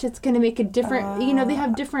flute, it's going to make a different. They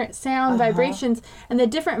have different sound vibrations, and the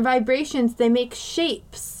different vibrations, they make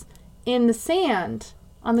shapes in the sand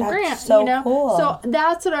on the ground. So cool. So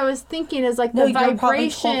that's what I was thinking, is like the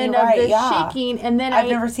vibration of the shaking, and then I've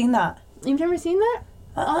never seen that. You've never seen that?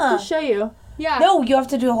 I'll have to show you. Yeah. No, you have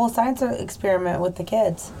to do a whole science experiment with the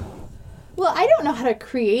kids. Well, I don't know how to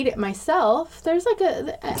create it myself. There's like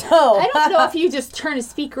I don't know if you just turn a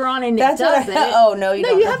speaker on and it does it. Oh, no, you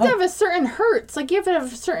don't. No, you have to have a certain hertz. Like, you have to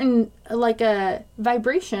have a certain, like a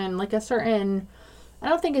vibration, like a certain... I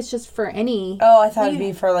don't think it's just for any... Oh, I thought it'd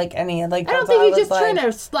be for like any... Like, I don't think you just turn a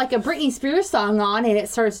Britney Spears song on and it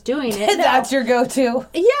starts doing it. That's your go-to.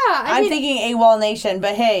 Yeah. I'm thinking AWOL Nation,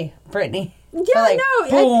 but hey, Britney. Yeah, like, no.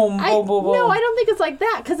 boom, boom, boom, boom. No, I don't think it's like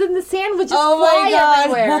that, because then the sand would just Oh fly my God.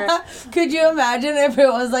 everywhere. Could you imagine if it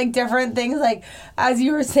was like different things, like as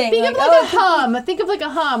you were saying? Think like, of like a hum. Think of like a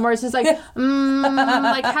hum where it's just like,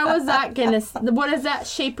 like how is that gonna? What is that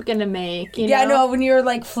shape gonna make? You yeah, know? no. When you're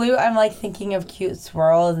like flute, I'm like thinking of cute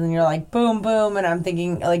swirls, and you're like boom, boom, and I'm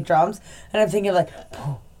thinking like drums, and I'm thinking of like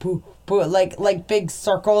boo, boo, boo, like big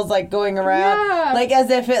circles like going around, Yeah. like as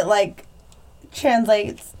if it like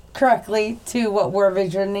translates correctly to what we're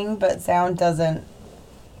visioning, but sound doesn't.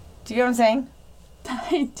 Do you get what I'm saying?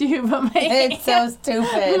 I do, but my It's so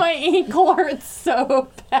stupid. my ankle hurts so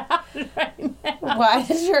bad right now. Why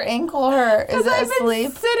does your ankle hurt? Is it I've asleep?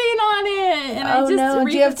 been sitting on it, and I Oh just no!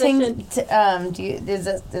 Do you have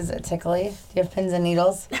repositioned. is it tickly? Do you have pins and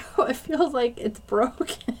needles? It feels like it's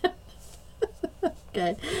broken.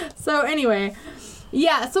 Okay. So anyway,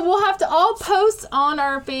 yeah. So we'll have to. I'll post on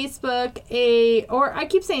our Facebook or I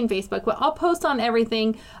keep saying Facebook, but I'll post on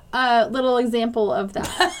everything a little example of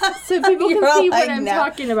that, so people can see what I'm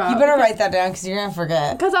talking about. You better write that down because you're gonna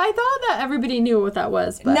forget. Because I thought that everybody knew what that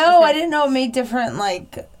was. But No, okay. I didn't know it made different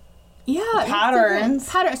like patterns.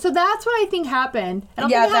 So that's what I think happened. I don't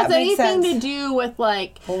Yeah, think it has that makes anything sense. to do with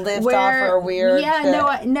like Lift off or weird. Yeah,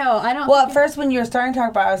 shit. no, I don't. Well, at first when you were starting to talk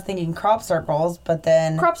about it, I was thinking crop circles, but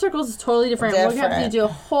then crop circles is totally different. We'll have to do a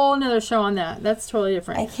whole nother show on that. That's totally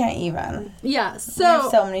different. I can't even. Yeah, We have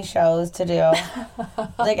so many shows to do.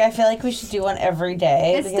 Like I feel like we should do one every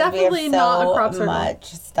day. It's because definitely we have not a so crop circle.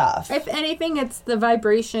 much stuff. If anything, it's the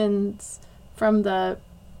vibrations from the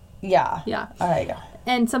Yeah. yeah, All right, go.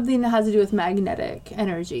 and something that has to do with magnetic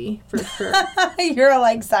energy for sure. You're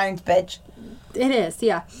like science bitch. It is,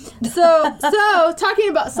 yeah. So talking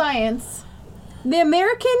about science, the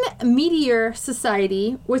American Meteor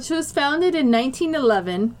Society, which was founded in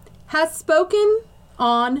 1911, has spoken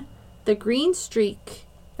on the green streak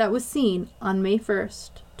that was seen on May 1st,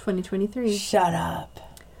 2023. Shut up.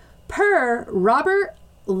 Per Robert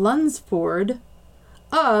Lunsford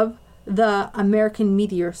of the American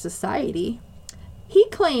Meteor Society, he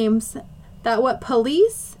claims that what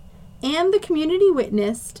police and the community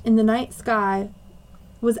witnessed in the night sky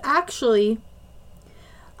was actually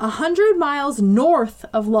 100 miles north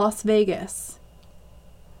of Las Vegas.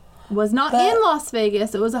 Was not in Las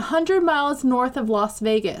Vegas. It was 100 miles north of Las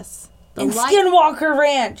Vegas. In Skinwalker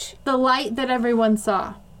Ranch. The light that everyone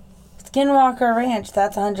saw. Skinwalker Ranch.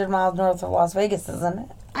 That's 100 miles north of Las Vegas, isn't it?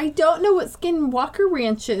 I don't know what Skinwalker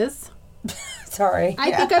Ranch is. Sorry.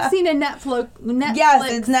 I think I've seen a Netflix Yes,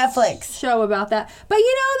 it's Netflix. show about that. But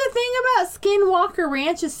you know the thing about Skinwalker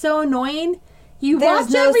Ranch is so annoying. There's watch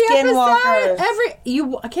no every skinwalkers.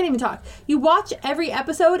 episode. I can't even talk. You watch every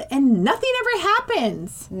episode and nothing ever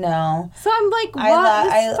happens. No. So I'm like, what?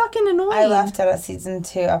 It's fucking annoying. I left it at season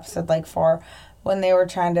 2, episode like 4, when they were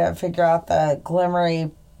trying to figure out the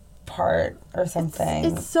glimmery part or something.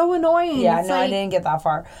 It's so annoying. Yeah, it's no, like, I didn't get that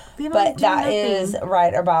far. they don't But do that nothing. is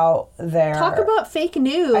right about there. Talk about fake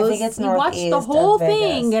news. I think it's you watch northeast the whole of Vegas.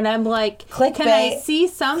 thing, and I'm like, Clickbait. can I see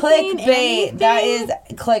something? Clickbait. Anything? That is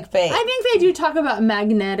clickbait. I think they do talk about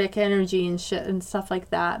magnetic energy and shit and stuff like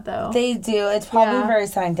that, though. They do. It's probably Yeah. very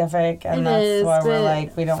scientific, and It that's is, why we're but-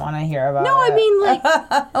 like, we don't want to hear about it. No, I mean,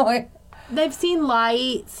 like, Wait. they've seen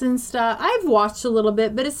lights and stuff. I've watched a little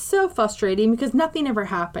bit, but it's so frustrating because nothing ever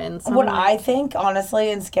happens. So What I'm I think,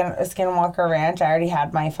 honestly, in Skinwalker Ranch, I already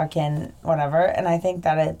had my fucking whatever, and I think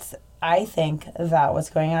that what's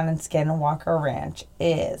going on in Skinwalker Ranch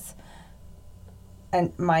is,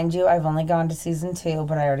 and mind you, I've only gone to season 2,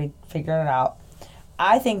 but I already figured it out.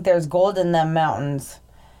 I think there's gold in them mountains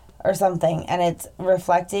or something, and it's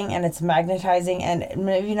reflecting and it's magnetizing, and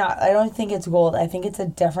maybe not, I don't think it's gold. I think it's a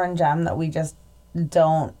different gem that we just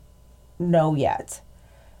don't know yet,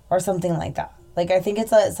 or something like that. Like, I think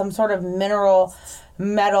it's some sort of mineral,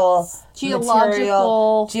 metal,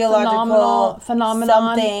 Geological phenomenon.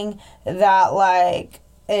 something that, like,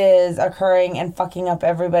 is occurring and fucking up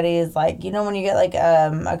everybody's, like, you know when you get, like,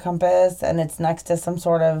 a compass and it's next to some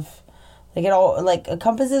sort of, like,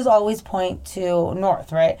 compasses always point to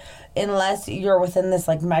north, right? Unless you're within this,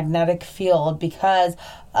 like, magnetic field because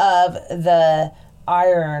of the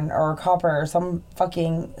iron or copper or some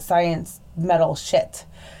fucking science metal shit.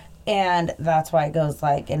 And that's why it goes,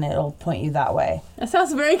 like, and it'll point you that way. That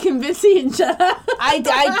sounds very convincing, Jenna.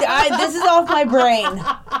 This is off my brain.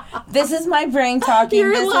 This is my brain talking.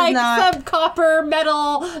 You're this like is not some copper,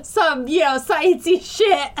 metal, some, sciencey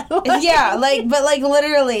shit. yeah, but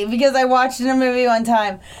literally, because I watched in a movie one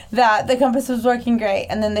time that the compass was working great,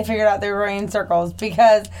 and then they figured out they were going in circles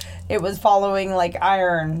because it was following, like,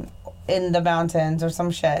 iron in the mountains or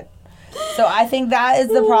some shit. So I think that is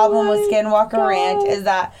the problem with Skinwalker Ranch, is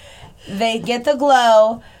that They get the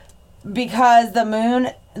glow because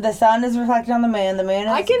the sun is reflecting on the moon. The moon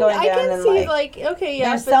is going down. I can see, okay, yeah.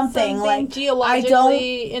 There's something like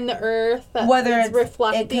geologically in the earth that whether it's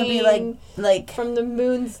reflecting. It could be like from the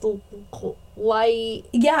moon's light.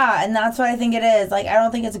 Yeah, and that's what I think it is. Like, I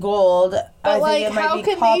don't think it's gold. But I think it might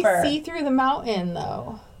be copper. How can they see through the mountain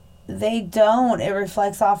though? They don't. It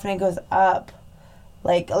reflects off and it goes up.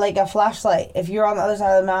 Like a flashlight. If you're on the other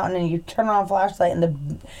side of the mountain and you turn on a flashlight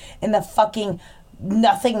in the fucking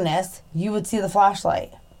nothingness, you would see the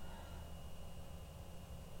flashlight.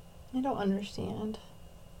 I don't understand.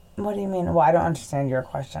 What do you mean? Well, I don't understand your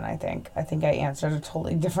question, I think. I think I answered a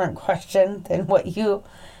totally different question than what you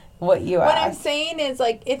asked. What I'm saying is,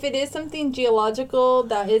 like, if it is something geological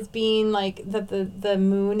that is being, like, that the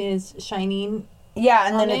moon is shining. Yeah,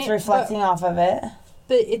 and then it's reflecting off of it.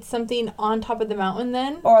 But it's something on top of the mountain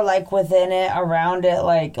then? Or, like, within it, around it,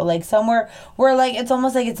 like somewhere where, like, it's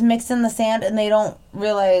almost like it's mixed in the sand and they don't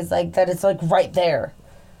realize, like, that it's, like, right there.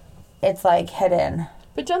 It's, like, hidden.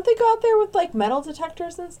 But don't they go out there with, like, metal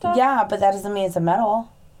detectors and stuff? Yeah, but that doesn't mean it's a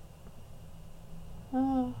metal.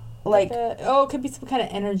 Oh. Like... it could be some kind of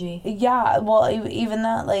energy. Yeah, well, even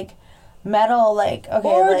that, like, metal, like, okay.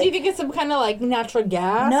 Or do you think it's some kind of, like, natural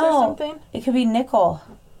gas or something? It could be nickel.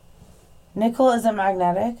 Nickel isn't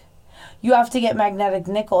magnetic. You have to get magnetic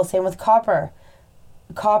nickel. Same with copper.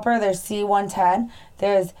 Copper, there's C110.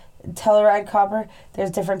 There's telluride copper. There's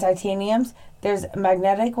different titaniums. There's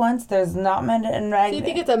magnetic ones. There's not magnetic. Do you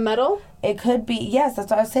think it's a metal? It could be. Yes,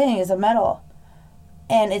 that's what I was saying. It's a metal.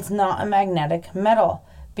 And it's not a magnetic metal.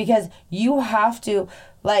 Because you have to,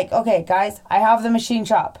 like, okay, guys, I have the machine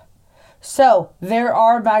shop. So, there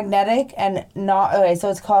are magnetic and not... Okay,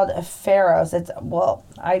 so it's called ferros.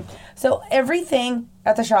 So, everything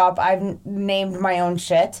at the shop, I've named my own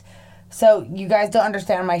shit. So, you guys don't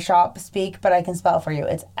understand my shop speak, but I can spell it for you.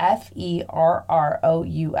 It's Ferrous.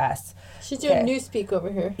 She's doing Newspeak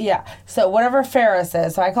over here. Yeah. So, whatever ferrous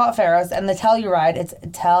is. So, I call it ferrous. And the telluride, it's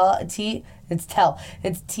Telluride.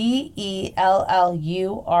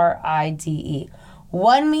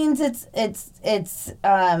 One means it's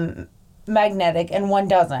magnetic and one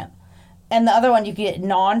doesn't. And the other one, you get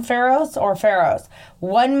non-ferrous or ferrous.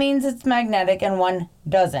 One means it's magnetic and one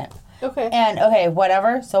doesn't. Okay. And, okay,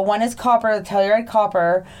 whatever. So one is copper, the telluride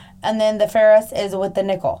copper, and then the ferrous is with the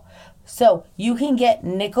nickel. So you can get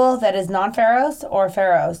nickel that is non-ferrous or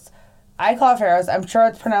ferrous. I call it ferrous. I'm sure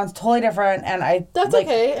it's pronounced totally different, and That's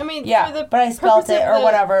okay. I mean, yeah, but I spelled it or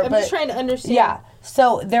whatever. I'm just trying to understand. Yeah.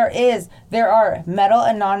 So there are metal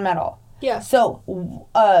and non-metal. Yeah. So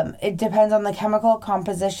it depends on the chemical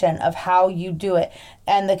composition of how you do it,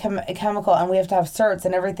 and the chemical, and we have to have certs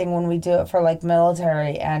and everything when we do it for like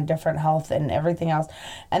military and different health and everything else.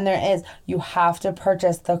 And you have to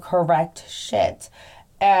purchase the correct shit.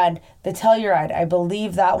 And the telluride, I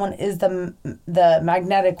believe that one is the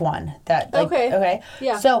magnetic one. Okay.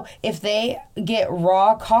 Yeah. So if they get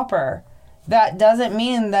raw copper, that doesn't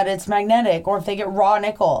mean that it's magnetic. Or if they get raw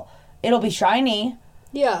nickel, it'll be shiny.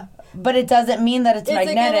 Yeah. But it doesn't mean that it's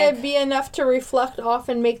magnetic. Is it going to be enough to reflect off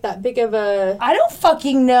and make that big of a... I don't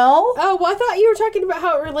fucking know. Oh, well, I thought you were talking about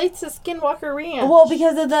how it relates to Skinwalker Ranch. Well,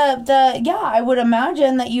 because of I would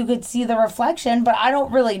imagine that you could see the reflection, but I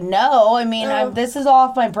don't really know. I mean, this is all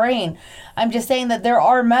off my brain. I'm just saying that there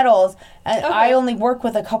are metals, and I only work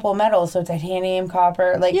with a couple of metals, so titanium,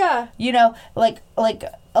 copper, like, you know, like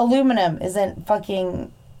aluminum isn't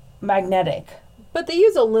fucking magnetic. But they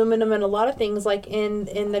use aluminum in a lot of things, like in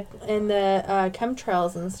the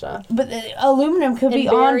chemtrails and stuff. But aluminum could be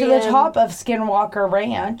onto the top of Skinwalker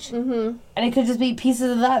Ranch, and it could just be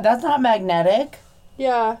pieces of that. That's not magnetic.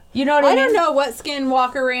 Yeah. You know what I mean? I don't know what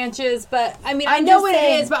Skinwalker Ranch is, but I mean, I know what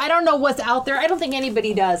it is, but I don't know what's out there. I don't think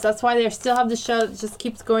anybody does. That's why they still have the show that just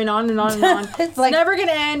keeps going on and on and on. It's never going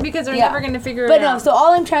to end because they're never going to figure it out. But no, so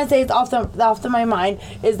all I'm trying to say is off my mind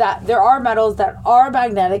is that there are metals that are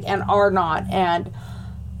magnetic and are not, and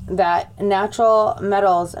that natural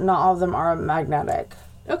metals, not all of them are magnetic.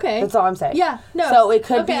 Okay. That's all I'm saying. Yeah. No. So it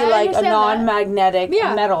could be like a non-magnetic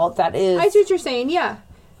metal that is... I see what you're saying, yeah.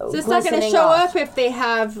 So it's not going to show up if they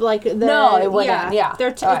have like the... No, it wouldn't. Yeah.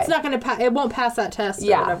 It's not going to it won't pass that test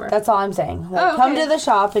or whatever. That's all I'm saying. Like, come to the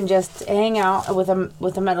shop and just hang out with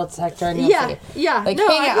a metal detector and you'll see. Yeah. Like, no,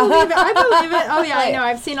 I believe it. Oh yeah, I know.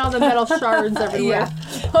 I've seen all the metal shards everywhere.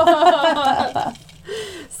 Yeah.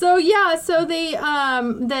 So the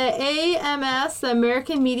AMS, the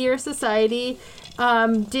American Meteor Society,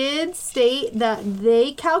 did state that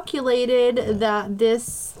they calculated that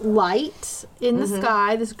this light in the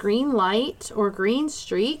sky, this green light or green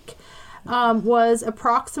streak, was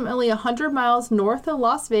approximately 100 miles north of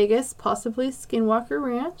Las Vegas, possibly Skinwalker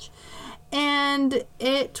Ranch. And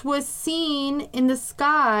it was seen in the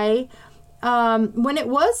sky. When it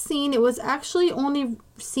was seen, it was actually only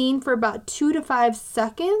seen for about 2 to 5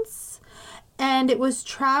 seconds. And it was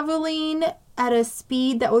traveling at a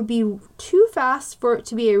speed that would be too fast for it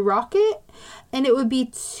to be a rocket, and it would be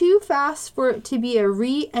too fast for it to be a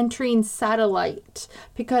re-entering satellite,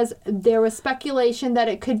 because there was speculation that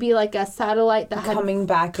it could be like a satellite that had coming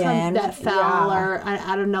back in that fell, or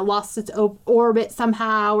I don't know, lost its orbit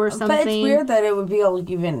somehow or something. But it's weird that it would be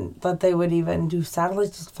that they would even do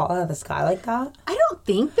satellites just fall out of the sky like that. I don't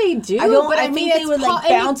think they do. I think they would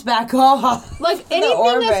bounce back off. Like anything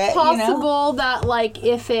orbit, is possible, that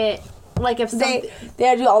they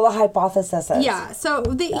had to do all the hypotheses. Yeah, so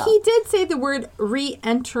he did say the word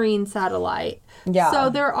re-entering satellite. Yeah.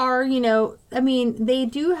 So there are, they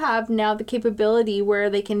do have now the capability where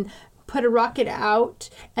they can put a rocket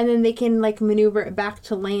out and then they can maneuver it back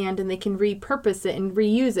to land, and they can repurpose it and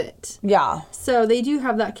reuse it. Yeah. So they do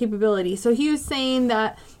have that capability. So he was saying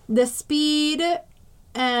that the speed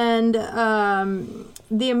and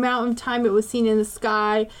the amount of time it was seen in the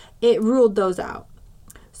sky, it ruled those out.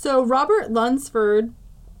 So Robert Lunsford,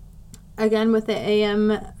 again with the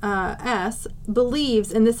AMS,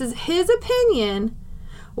 believes, and this is his opinion,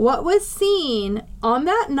 what was seen on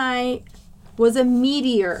that night was a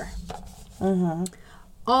meteor. Mm-hmm.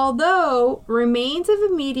 Although remains of a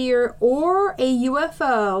meteor or a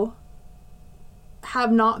UFO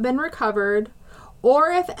have not been recovered, or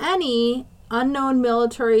if any, unknown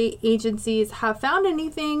military agencies have found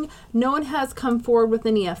anything, no one has come forward with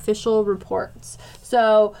any official reports.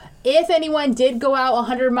 So if anyone did go out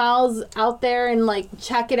 100 miles out there and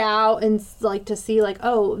check it out and to see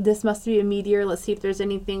oh, this must be a meteor, let's see if there's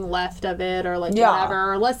anything left of it, or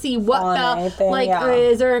whatever, or let's see what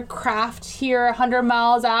is there a craft here 100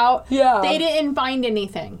 miles out? Yeah. They didn't find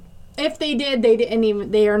anything. If they did,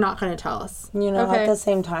 they are not going to tell us. At the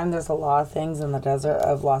same time, there's a lot of things in the desert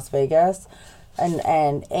of Las Vegas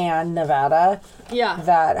and Nevada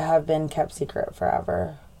that have been kept secret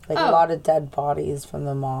forever. A lot of dead bodies from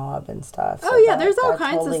the mob and stuff. So there's all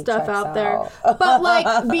kinds of stuff out there.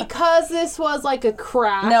 But because this was a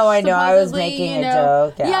crash. No, I know. I was making a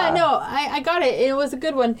joke. Yeah, no, I got it. It was a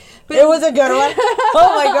good one. But it was a good one.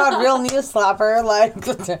 Oh my God, real news slapper.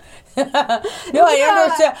 No,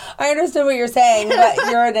 I understood what you're saying, but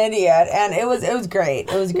you're an idiot, and it was great.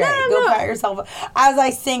 It was great. Go pat yourself as I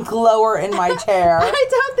sink lower in my chair. I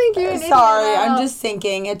don't think you're an idiot. Sorry, I'm just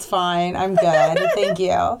sinking. It's fine. I'm good. Thank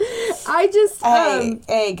you. I just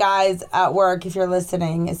hey guys at work, if you're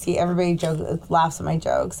listening, see everybody laughs at my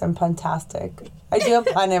jokes. I'm puntastic. I do a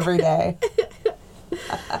pun every day.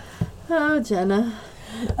 Oh, Jenna.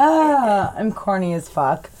 I'm corny as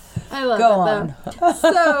fuck. I love Go it,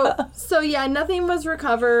 on. So yeah, nothing was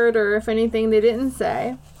recovered, or if anything, they didn't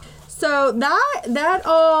say. So that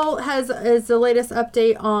all is the latest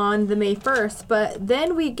update on the May 1st. But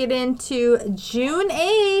then we get into June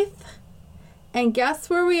 8th. And guess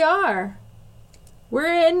where we are? We're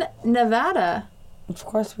in Nevada. Of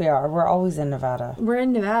course we are. We're always in Nevada. We're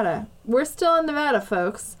in Nevada. We're still in Nevada,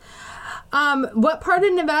 folks. What part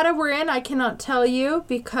of Nevada we're in, I cannot tell you,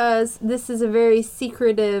 because this is a very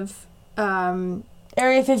secretive...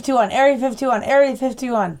 Area 51, Area 51, Area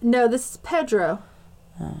 51. No, this is Pedro.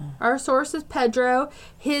 Our source is Pedro.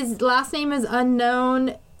 His last name is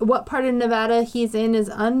unknown. What part of Nevada he's in is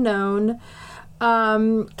unknown.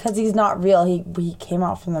 Because he's not real. He came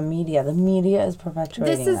out from the media. The media is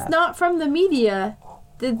perpetuating this. Is not from the media.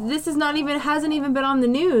 This is not even, hasn't even been on the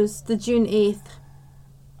news, the June 8th.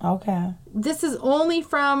 Okay. This is only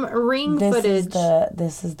from ring footage.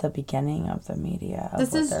 This is the beginning of the media.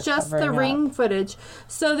 This is just the ring footage.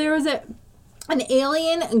 So there was an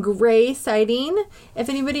alien gray sighting. If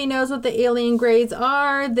anybody knows what the alien grays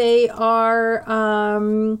are, they are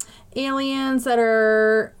aliens that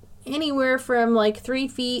are anywhere from 3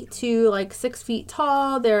 feet to 6 feet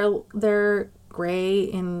tall. They're gray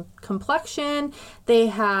in complexion. They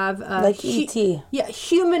have E.T.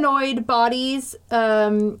 Humanoid bodies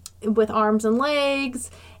with arms and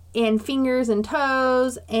legs and fingers and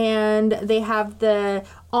toes, and they have the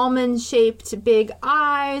almond-shaped big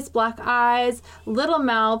eyes, black eyes, little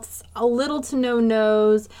mouths, a little to no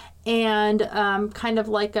nose, and kind of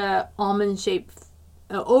like a almond-shaped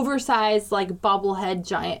oversized bobblehead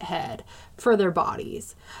giant head for their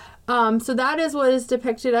bodies. So that is what is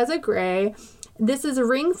depicted as a gray. This is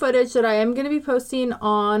ring footage that I am going to be posting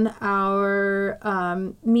on our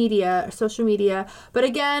social media. But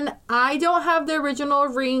again, I don't have the original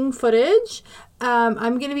ring footage.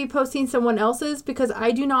 I'm going to be posting someone else's because I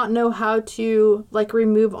do not know how to like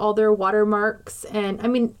remove all their watermarks. And I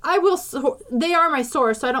mean, I will, they are my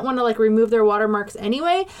source, so I don't want to like remove their watermarks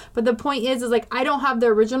anyway. But the point is like, I don't have the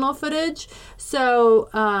original footage. So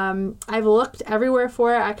I've looked everywhere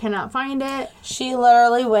for it. I cannot find it. She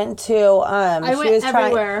literally went to, I went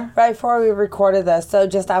everywhere. Right before we recorded this. So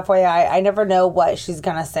just FYI, I never know what she's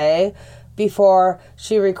going to say before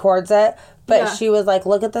she records it. But she was like,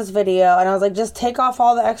 look at this video. And I was like, just take off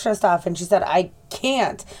all the extra stuff. And she said, I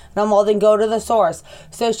can't. And I'm all, then go to the source.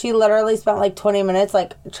 So she literally spent like 20 minutes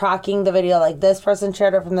like tracking the video. Like this person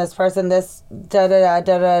shared it from this person, this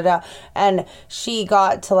da-da-da. And she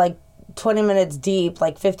got to like 20 minutes deep,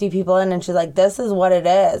 like 50 people in. And she's like, this is what it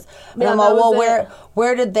is. And I'm all, well,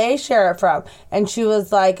 where did they share it from? And she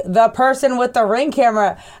was like, the person with the Ring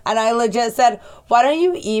camera. And I legit said, why don't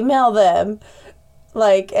you email them?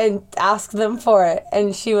 Like, and ask them for it.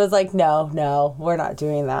 And she was like, no, we're not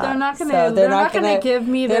doing that. They're not gonna, so they're not gonna give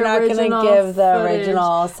me the original. They're not gonna give the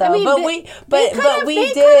original. So, I mean, but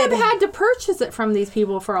we could have had to purchase it from these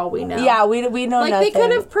people for all we know. Yeah, we know like, nothing. They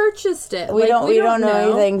could have purchased it. We don't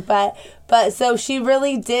know anything. But so she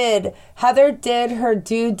really did. Heather did her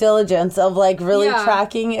due diligence of like really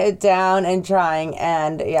tracking it down and trying,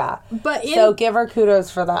 and so give her kudos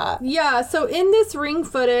for that. Yeah. So in this Ring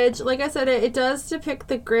footage, like I said, it does depict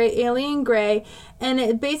the alien gray, and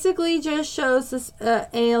it basically just shows this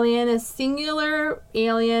a singular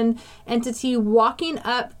alien entity walking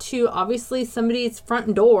up to obviously somebody's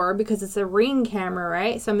front door because it's a Ring camera,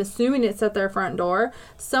 right? So I'm assuming it's at their front door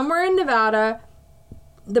somewhere in Nevada.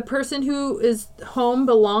 The person who is home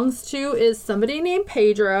belongs to is somebody named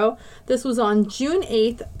Pedro. This was on June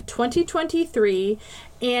 8th, 2023.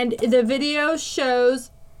 And the video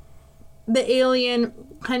shows the alien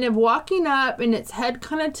kind of walking up and its head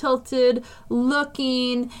kind of tilted,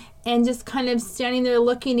 looking, and just kind of standing there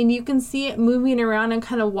looking. And you can see it moving around and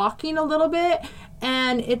kind of walking a little bit.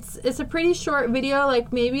 And it's a pretty short video,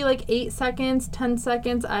 like maybe like 8 seconds, 10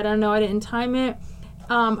 seconds. I don't know. I didn't time it.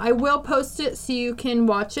 I will post it so you can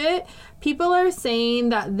watch it. People are saying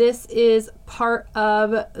that this is part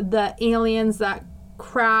of the aliens that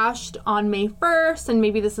crashed on May 1st, and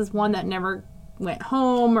maybe this is one that never went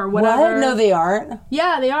home or whatever. What? No, they aren't.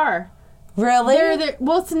 Yeah, they are. Really?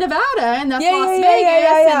 Well, it's Nevada, and that's Las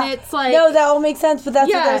Vegas, and it's like... No, that all makes sense, but that's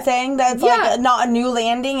what they're saying. That's like not a new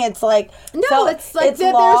landing. It's like... No, so it's like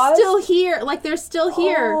they're still here. Like, they're still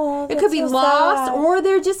here. Oh, it could be lost, or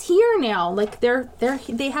they're just here now. Like,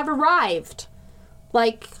 they have arrived.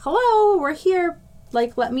 Like, hello, we're here.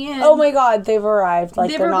 Like, let me in. Oh, my God, they've arrived. Like,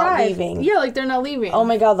 they're not leaving. Yeah, like, they're not leaving. Oh,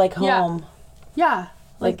 my God, like home. Yeah.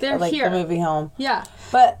 Like, they're here. Like the movie Home. Yeah.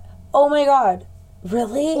 But, oh, my God.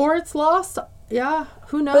 Really? Or it's lost. Yeah,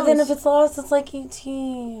 who knows? But then if it's lost, it's like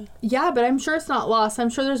E.T. Yeah, but I'm sure it's not lost.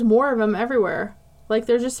 I'm sure there's more of them everywhere. Like,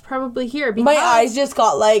 they're just probably here. My eyes just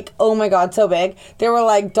got like, oh my God, so big. They were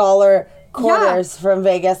like dollar quarters from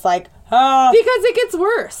Vegas. Like, because it gets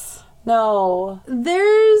worse. No.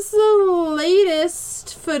 There's the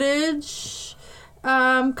latest footage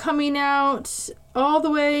coming out all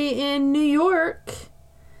the way in New York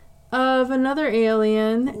of another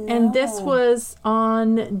alien, and this was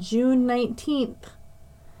on June 19th.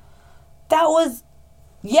 That was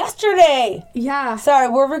yesterday. Yeah. Sorry,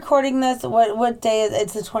 we're recording this. What day is it?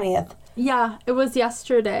 It's the 20th. Yeah, it was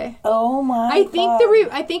yesterday. Oh my God.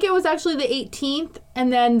 I think it was actually the 18th,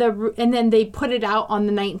 and then they put it out on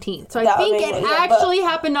the 19th. So I think it actually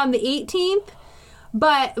happened on the 18th.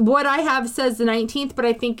 But what I have says the 19th, but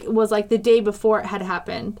I think it was like the day before it had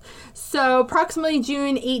happened. So approximately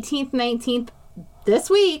June 18th, 19th,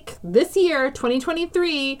 this year,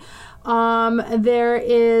 2023, there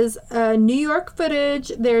is a New York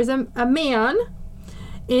footage. There's a man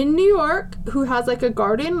in New York who has like a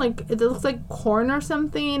garden, like it looks like corn or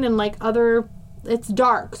something, and like it's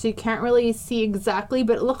dark, so you can't really see exactly,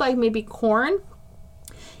 but it looked like maybe corn.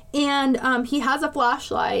 And he has a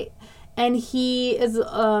flashlight. And he is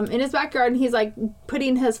in his backyard, and he's like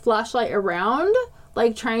putting his flashlight around,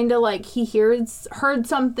 like trying to like he heard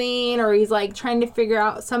something, or he's like trying to figure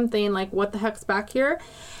out something, like what the heck's back here.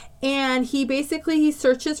 And he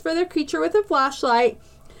searches for the creature with a flashlight.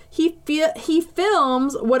 He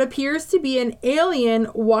films what appears to be an alien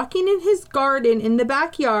walking in his garden in the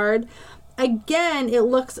backyard. Again, it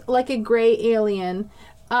looks like a gray alien.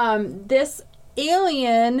 This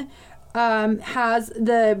alien has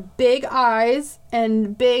the big eyes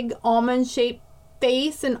and big almond-shaped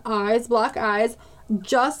face and eyes, black eyes,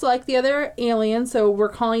 just like the other alien. So we're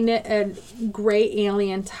calling it a gray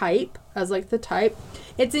alien type, as like the type.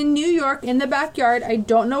 It's in New York, in the backyard. I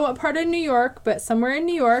don't know what part of New York, but somewhere in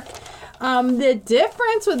New York. The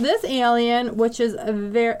difference with this alien, which is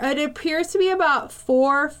it appears to be about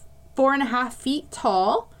 4.5 feet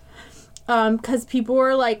tall. Because people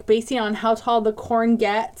were like basing on how tall the corn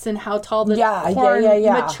gets and how tall the corn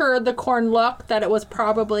matured the corn looked, that it was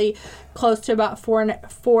probably close to about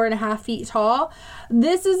 4.5 feet tall.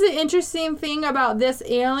 This is the interesting thing about this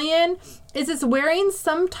alien is it's wearing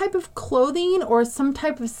some type of clothing or some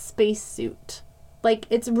type of spacesuit. Like,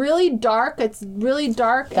 it's really dark. It's really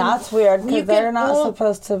dark. That's weird, because they're not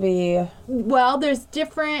supposed to be... Well, there's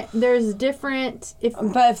different...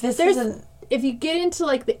 If you get into,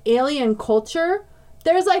 like, the alien culture,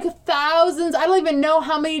 there's, like, thousands... I don't even know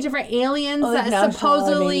how many different aliens that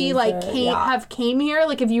supposedly, have came here.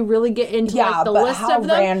 Like, if you really get into, like, the list of them.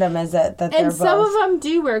 how random is it that they're And some of them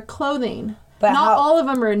do wear clothing. But not all of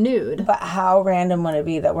them are nude. But how random would it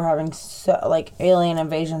be that we're having alien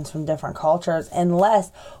invasions from different cultures?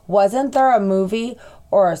 Unless, wasn't there a movie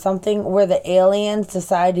or something where the aliens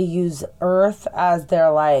decided to use Earth as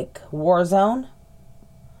their, like, war zone?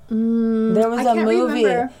 There was a movie.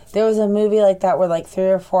 Remember. There was a movie like that where, like, 3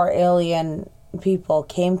 or 4 alien people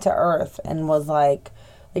came to Earth and was like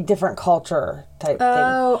different culture type thing.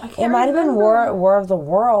 I can't remember. It might have been War of the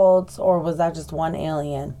Worlds, or was that just one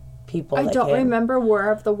alien? I don't remember War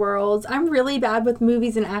of the Worlds. I'm really bad with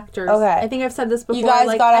movies and actors. Okay. I think I've said this before. You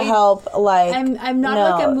guys gotta help. I'm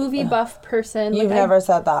not a movie buff person. You've never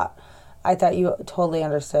said that. I thought you totally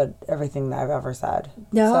understood everything that I've ever said.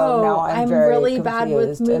 No, so now I'm very really bad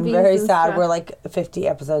with movies. And very sad. Stuff. We're like 50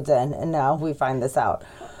 episodes in, and now we find this out.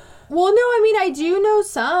 Well, no, I mean, I do know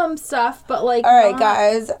some stuff, but like... All right,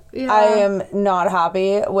 guys, yeah. I am not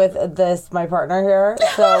happy with my partner here,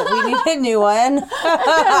 so we need a new one.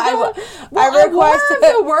 I requested... War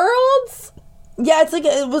of the Worlds? Yeah,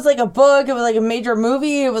 it was like a book. It was like a major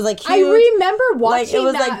movie. It was like huge. I remember watching it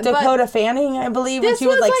was like Dakota Fanning, I believe, when she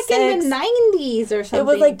was like 6. In the 90s or something. It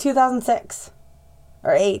was like 2006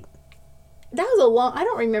 or 8. That was a long... I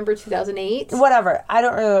don't remember 2008. Whatever. I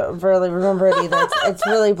don't really remember it either. It's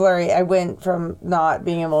really blurry. I went from not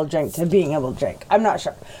being able to drink to being able to drink. I'm not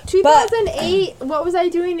sure. 2008... what was I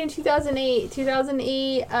doing in 2008?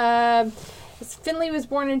 2008... Finley was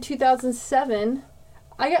born in 2007.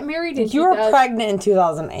 I got married in... You were pregnant in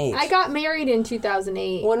 2008. I got married in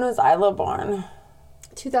 2008. When was Isla born?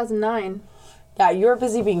 2009. Yeah, you were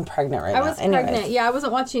busy being pregnant now. I was pregnant. Yeah, I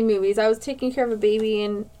wasn't watching movies. I was taking care of a baby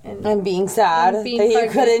and being sad that you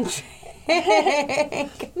couldn't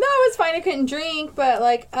drink. No, it was fine. I couldn't drink, but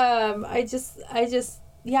like, I just,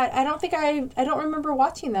 yeah, I don't remember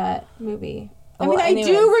watching that movie. I mean, I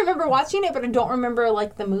do remember watching it, but I don't remember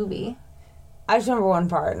like the movie. I just remember one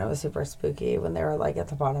part, and it was super spooky when they were like at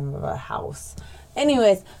the bottom of a house.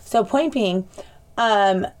 Anyways, so point being,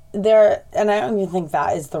 there, and I don't even think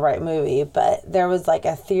that is the right movie, but there was like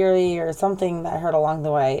a theory or something that I heard along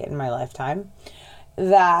the way in my lifetime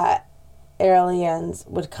that aliens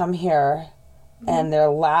would come here and their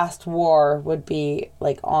last war would be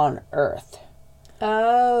like on Earth.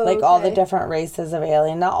 Oh, like all the different races of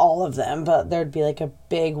alien, not all of them, but there'd be like a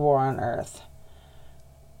big war on Earth,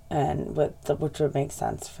 and which would make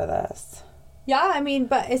sense for this. Yeah, I mean,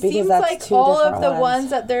 but it seems like all of the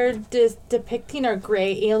ones that they're depicting are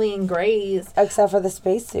alien grays. Except for the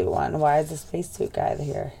spacesuit one. Why is the spacesuit guy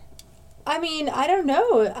here? I mean, I don't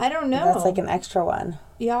know. That's like an extra one.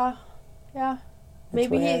 Yeah.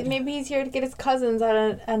 Maybe he's here to get his cousins out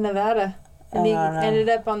of Nevada. And he ended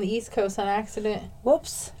up on the East Coast on accident.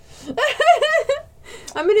 Whoops.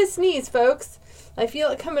 I'm going to sneeze, folks. I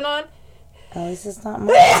feel it coming on. At least it's not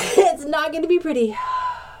mine. It's not going to be pretty.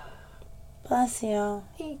 Bless you.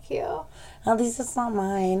 Thank you. At least it's not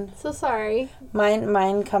mine. So sorry.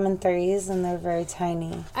 Mine come in 3s and they're very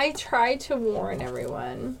tiny. I try to warn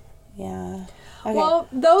everyone. Yeah. Okay. Well,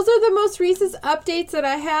 those are the most recent updates that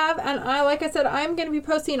I have, and like I said, I'm going to be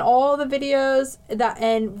posting all the videos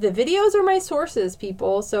and the videos are my sources,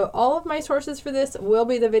 people. So all of my sources for this will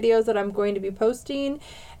be the videos that I'm going to be posting,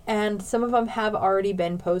 and some of them have already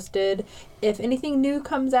been posted. If anything new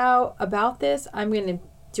comes out about this, I'm going to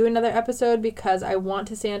do another episode because I want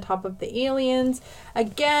to stay on top of the aliens.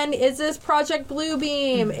 Again, is this Project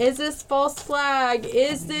Bluebeam? Is this false flag?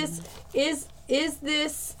 Is this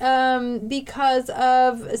because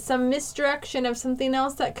of some misdirection of something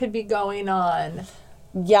else that could be going on?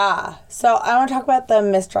 Yeah. So I want to talk about the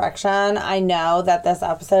misdirection. I know that this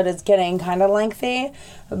episode is getting kind of lengthy,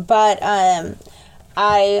 but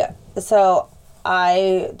I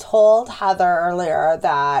told Heather earlier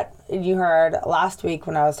that you heard last week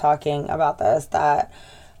when I was talking about this that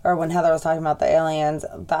or when Heather was talking about the aliens,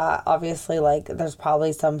 that obviously, like, there's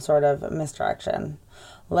probably some sort of misdirection.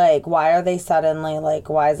 Like, why are they suddenly, like,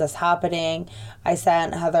 why is this happening? I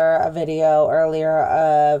sent Heather a video earlier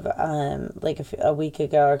of, like, a week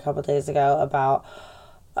ago or a couple days ago about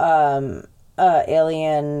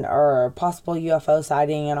alien or possible UFO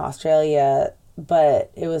sighting in Australia,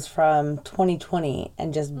 but it was from 2020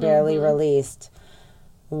 and just barely released.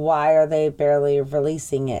 Why are they barely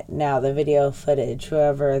releasing it now? The video footage,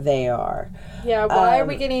 whoever they are. Yeah, why are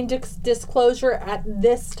we getting disclosure at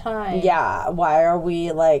this time? Yeah, why are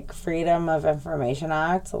we, like, Freedom of Information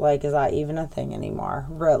Act? Like, is that even a thing anymore?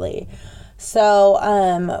 Really? So,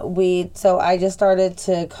 so I just started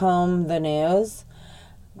to comb the news,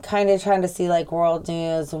 kind of trying to see, like, world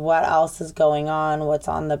news, what else is going on, what's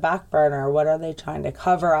on the back burner, what are they trying to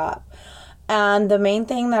cover up? And the main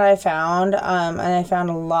thing that I found, and I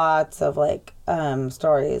found lots of, like,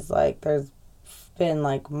 stories, like, there's been,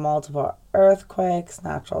 like, multiple earthquakes,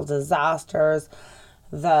 natural disasters,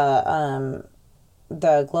 the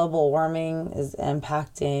global warming is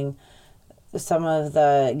impacting some of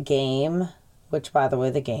the game, which, by the way,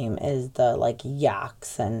 the game is the, like,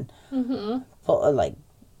 yaks and, like,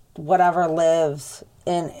 whatever lives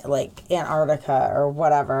in, like, Antarctica or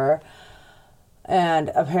whatever.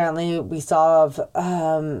 And apparently we saw a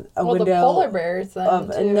window. The polar bears then,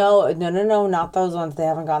 too. No, not those ones. They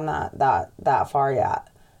haven't gone that far yet.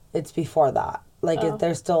 It's before that. Like,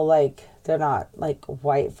 they're still, like, they're not, like,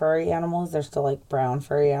 white furry animals. They're still, like, brown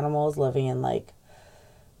furry animals living in, like,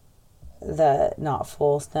 the not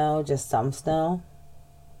full snow, just some snow.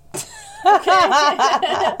 Okay.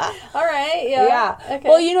 All right. Yeah. Okay.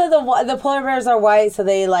 Well, you know, the polar bears are white, so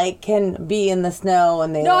they, like, can be in the snow,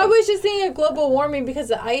 and they. No, I was just thinking of global warming because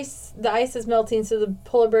the ice is melting, so the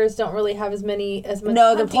polar bears don't really have as much.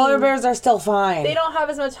 No, the polar bears are still fine. They don't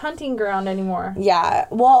have as much hunting ground anymore. Yeah.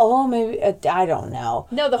 Well, maybe I don't know.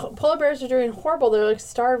 No, the polar bears are doing horrible. They're, like,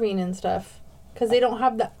 starving and stuff because they don't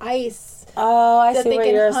have the ice. Oh, I see what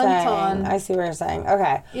you're saying. I see what you're saying.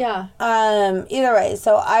 Okay. Yeah. Either way,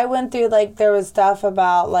 so I went through, like, there was stuff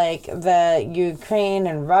about, like, the Ukraine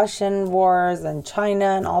and Russian wars and China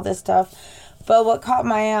and all this stuff. But what caught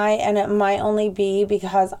my eye, and it might only be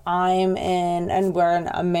because we're in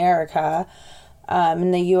America,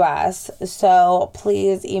 in the U.S., so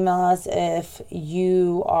please email us if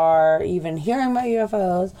you are even hearing about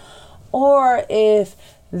UFOs, or if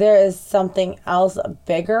there is something else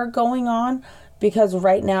bigger going on, because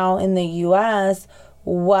right now in the U.S.,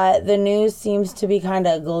 what the news seems to be kind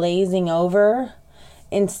of glazing over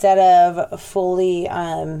instead of fully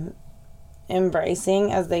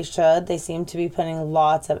embracing as they should. They seem to be putting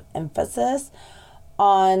lots of emphasis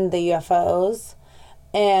on the UFOs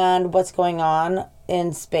and what's going on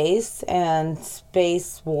in space and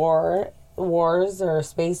space wars or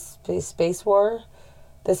space war,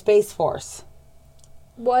 the Space Force.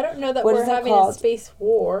 Well, I don't know that we're having a space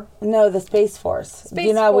war. No, the Space Force. Space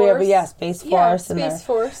you know, Force. we have, Space Force. Yeah, Space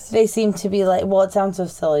Force. They seem to be like, well, it sounds so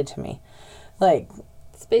silly to me. Like,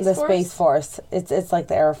 Space the Force? Space Force. It's like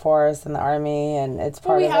the Air Force and the Army, and it's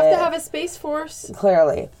part of it. We have to have a Space Force.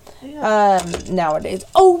 Clearly. Yeah. Nowadays.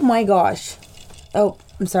 Oh, my gosh. Oh,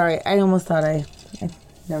 I'm sorry. I almost thought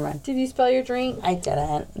never mind. Did you spill your drink? I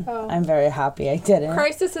didn't. Oh. I'm very happy I didn't.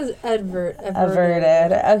 Crisis is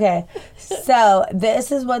averted. Okay. So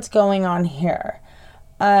this is what's going on here.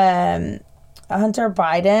 Hunter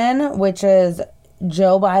Biden, which is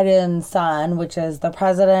Joe Biden's son, which is the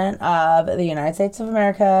president of the United States of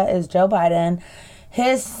America, is Joe Biden.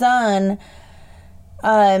 His son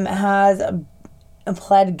has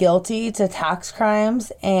pled guilty to tax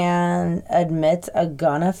crimes and admits a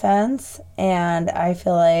gun offense, and I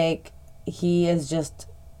feel like he is just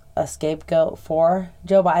a scapegoat for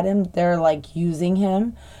Joe Biden. They're, like, using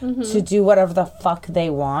him to do whatever the fuck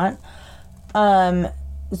they want.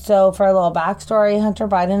 So for a little backstory, Hunter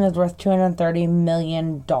Biden is worth $230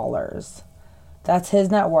 million. That's his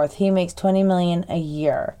net worth. He makes $20 million a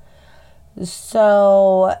year.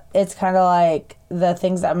 So it's kind of like the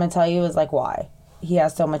things that I'm gonna tell you is like why he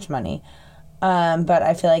has so much money. But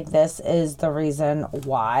I feel like this is the reason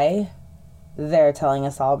why they're telling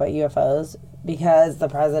us all about UFOs, because the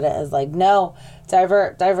president is like, no,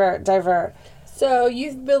 divert. So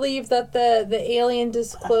you believe that the alien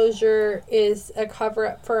disclosure is a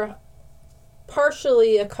cover-up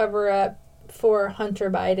partially a cover-up for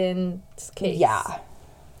Hunter Biden's case? Yeah.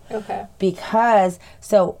 Okay. Because,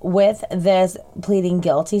 so with this pleading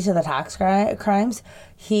guilty to the tax crimes,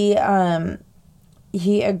 he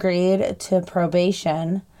agreed to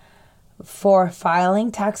probation for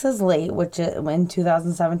filing taxes late, which is in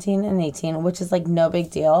 2017 and 18, which is like no big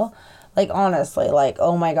deal. Like, honestly, like,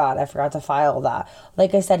 oh my God, I forgot to file that.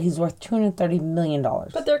 Like I said, he's worth $230 million.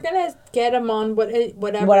 But they're going to get him on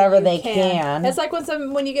whatever they can. It's like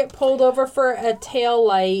when you get pulled over for a tail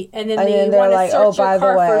light and then they want to search your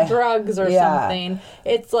car for drugs or something.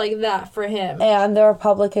 It's like that for him. And the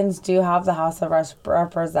Republicans do have the House of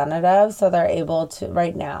Representatives, so they're able to,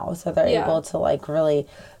 right now, able to, like, really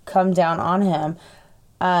come down on him.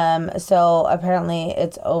 So apparently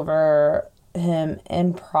it's over him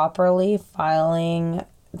improperly filing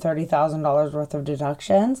 $30,000 worth of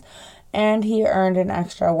deductions, and he earned an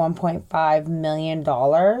extra $1.5 million.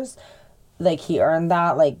 Like, he earned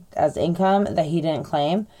that, like, as income that he didn't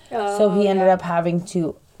claim. So he ended up having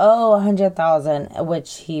to owe $100,000,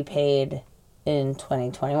 which he paid in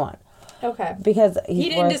 2021. Okay. Because he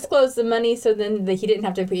didn't disclose the money, so then he didn't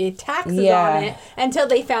have to pay taxes on it until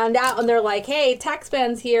they found out, and they're like, hey, tax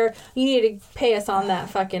man's here. You need to pay us on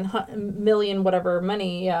that fucking million whatever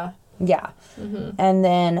money. Yeah. Yeah. Mm-hmm. And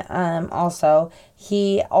then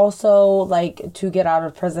he also, like, to get out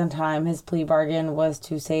of prison time, his plea bargain was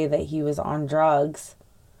to say that he was on drugs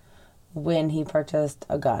when he purchased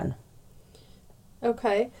a gun.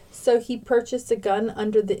 Okay. So he purchased a gun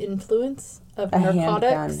under the influence of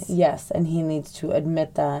narcotics? Handgun. Yes, and he needs to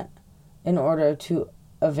admit that in order to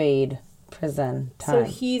evade prison time.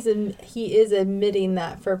 So he is admitting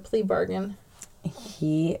that for a plea bargain.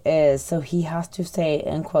 He is. So he has to say,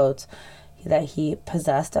 in quotes, that he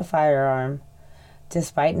possessed a firearm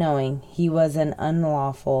despite knowing he was an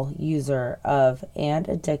unlawful user of and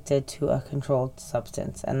addicted to a controlled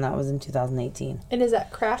substance. And that was in 2018. And is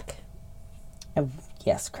that crack?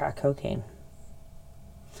 Yes, crack cocaine.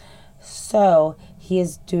 So he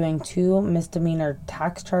is doing 2 misdemeanor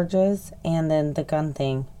tax charges and then the gun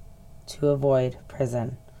thing to avoid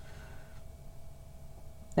prison.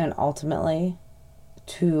 And ultimately,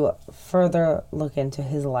 to further look into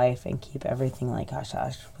his life and keep everything like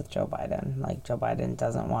hush-hush with Joe Biden. Like, Joe Biden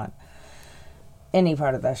doesn't want any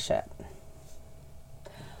part of this shit.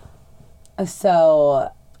 So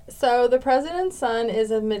the president's son is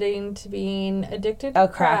admitting to being addicted to a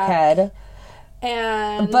crackhead.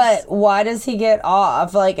 But why does he get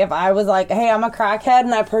off? Like, if I was like, hey, I'm a crackhead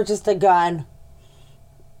and I purchased a gun.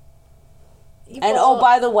 And,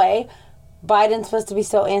 by the way, Biden's supposed to be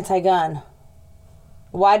so anti-gun.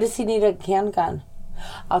 Why does he need a handgun?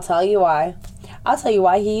 I'll tell you why.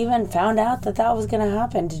 He even found out that was going to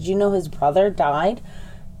happen. Did you know his brother died,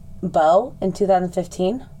 Bo, in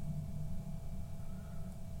 2015?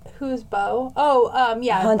 Who's Bo? Oh,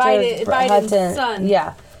 yeah, Biden's son.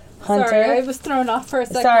 Yeah. Hunter. Sorry, I was thrown off for a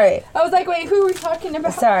second. Sorry. I was like, wait, who are we talking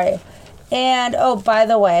about? Sorry. And, by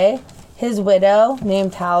the way, his widow,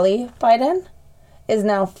 named Hallie Biden, is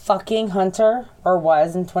now fucking Hunter, or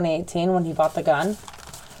was in 2018 when he bought the gun.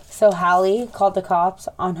 So Hallie called the cops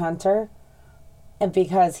on Hunter, and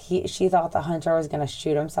because she thought that Hunter was going to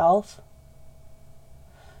shoot himself.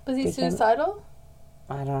 Was he suicidal?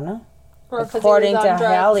 I don't know. Or according to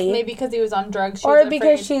Hallie. Maybe because he was on drugs. Or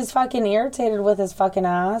because she's fucking irritated with his fucking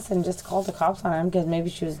ass and just called the cops on him because maybe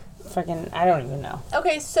she was fucking... I don't even know.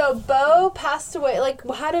 Okay, so Bo passed away. Like,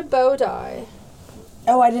 how did Bo die?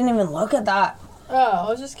 Oh, I didn't even look at that. Oh, I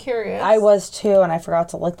was just curious. I was too, and I forgot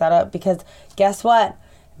to look that up because guess what?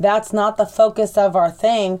 That's not the focus of our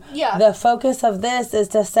thing. Yeah. The focus of this is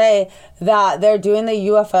to say that they're doing the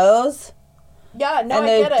UFOs. Yeah, no, and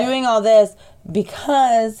I get it. they're doing all this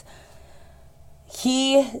because...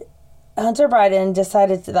 Hunter Biden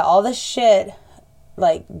decided that all this shit,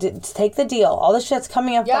 like, to take the deal. All the shit's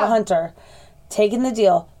coming up about Hunter. Taking the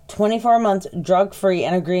deal, 24 months, drug-free,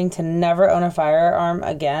 and agreeing to never own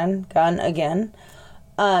a gun again,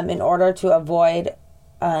 in order to avoid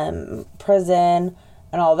prison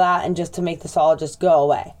and all that, and just to make this all just go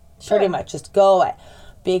away. Sure. Pretty much, just go away.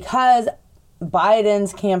 Because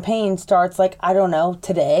Biden's campaign starts, like, I don't know,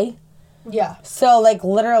 today. Yeah. So, like,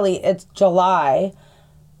 literally, it's July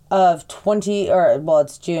of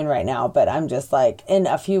it's June right now, but I'm just, like, in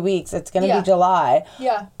a few weeks, it's going to be July.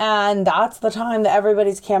 Yeah. And that's the time that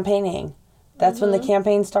everybody's campaigning. That's when the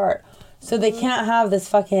campaigns start. So they can't have this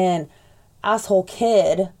fucking asshole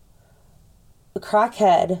kid, a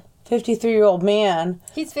crackhead, 53-year-old man.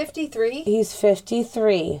 He's 53? He's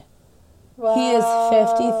 53. Wow. He is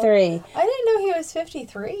 53. I didn't know he was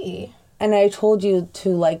 53. And I told you to,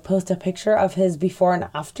 like, post a picture of his before and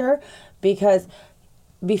after, because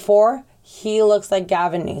before, he looks like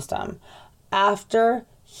Gavin Newsom. After,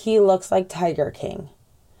 he looks like Tiger King.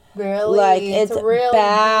 Really? Like, it's really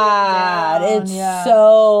bad. Down. It's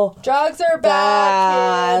so drugs are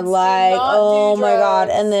bad, kids. Like, oh my God.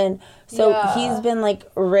 And then, so he's been, like,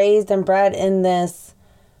 raised and bred in this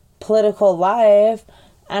political life.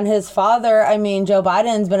 And his father, I mean, Joe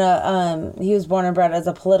Biden's been he was born and bred as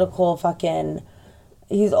a political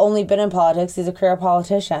he's only been in politics. He's a career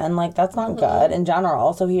politician. Like, that's not good in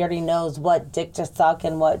general. So he already knows what dick to suck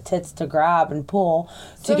and what tits to grab and pull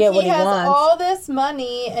to get what he wants. So he has all this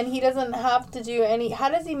money and he doesn't have to do any... How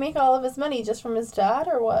does he make all of his money? Just from his dad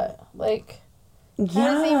or what? Like... How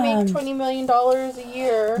does he make $20 million a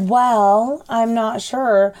year? Well, I'm not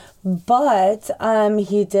sure, but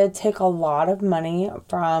he did take a lot of money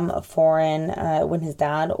from foreign, when his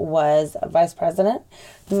dad was vice president.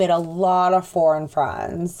 He made a lot of foreign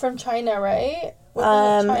friends. From China, right?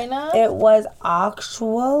 Was it China? It was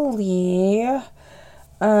actually,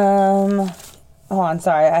 hold on,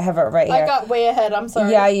 sorry, I have it right here. I got way ahead, I'm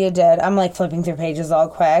sorry. Yeah, you did. I'm like flipping through pages all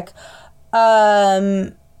quick.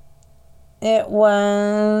 It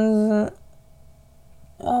was...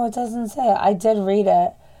 Oh, it doesn't say it. I did read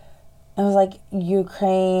it. It was like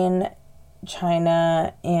Ukraine,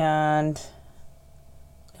 China, and...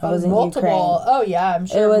 It wasn't multiple. Ukraine. Oh, yeah, I'm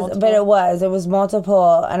sure it was, multiple. but it was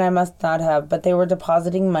multiple, and I must not have. But they were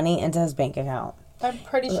depositing money into his bank account. I'm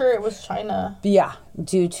pretty sure it was China. Yeah,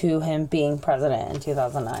 due to him being president in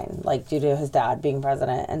 2009. Like, due to his dad being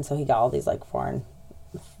president. And so he got all these, like, foreign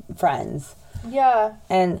friends. Yeah.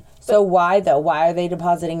 And so why, though? Why are they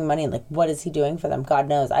depositing money? Like, what is he doing for them? God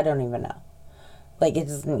knows. I don't even know. Like,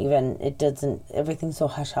 everything's so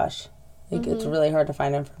hush-hush. Like, it's really hard to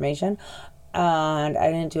find information. And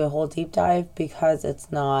I didn't do a whole deep dive because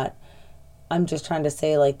it's not... I'm just trying to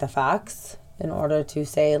say, like, the facts in order to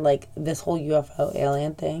say, like, this whole UFO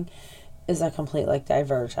alien thing is a complete, like,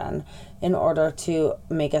 diversion in order to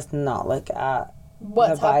make us not look at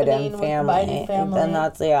what's the happening Biden family. With the Biden family. And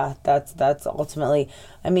that's ultimately...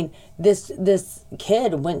 I mean, this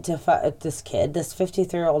kid went to... this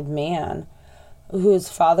 53-year-old man whose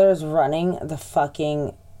father is running the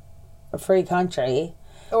fucking free country.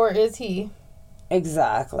 Or is he?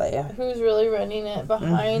 Exactly. Who's really running it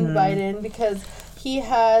behind Biden, because he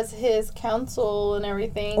has his counsel and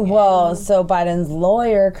everything. Well, so Biden's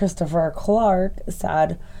lawyer, Christopher Clark,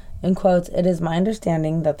 said, in quotes, "It is my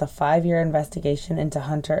understanding that the 5-year investigation into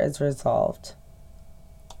Hunter is resolved."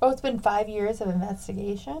 Oh, it's been 5 years of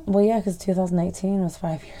investigation? Well, yeah, because 2018 was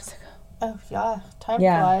 5 years ago. Oh, yeah.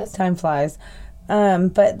 Time flies.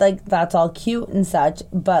 But, like, that's all cute and such,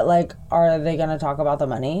 but, like, are they going to talk about the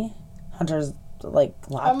money? Hunter's, like,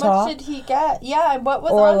 laptop? How much did he get? Yeah, and what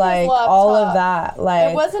was or, on like, his laptop? all of that. Like,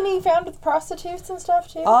 and wasn't he found with prostitutes and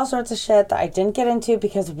stuff, too? All sorts of shit that I didn't get into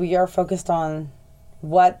because we are focused on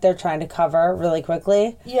what they're trying to cover really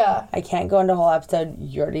quickly. Yeah. I can't go into a whole episode.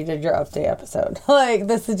 You already did your update episode. Like,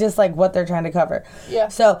 this is just, like, what they're trying to cover. Yeah.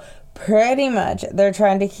 So, pretty much, they're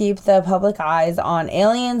trying to keep the public eyes on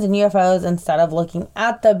aliens and UFOs instead of looking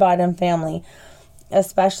at the Biden family.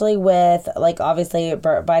 Especially with, like, obviously,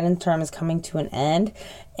 Biden's term is coming to an end.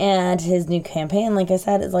 And his new campaign, like I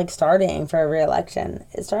said, is, like, starting for a re-election.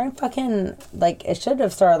 It's starting fucking, like, it should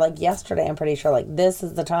have started, like, yesterday, I'm pretty sure. Like, this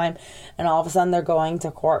is the time. And all of a sudden, they're going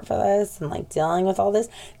to court for this and, like, dealing with all this.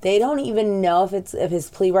 They don't even know if his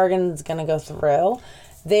plea bargain is going to go through.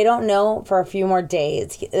 They don't know for a few more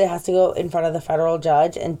days. It has to go in front of the federal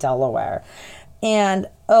judge in Delaware. And,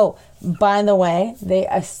 oh, by the way, they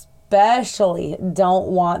especially don't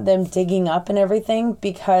want them digging up and everything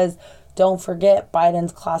because don't forget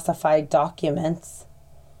Biden's classified documents.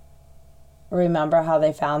 Remember how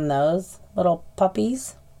they found those little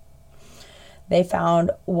puppies? They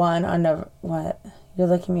found one on what? You're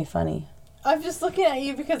looking at me funny. I'm just looking at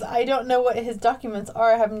you because I don't know what his documents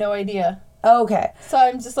are. I have no idea. Okay. So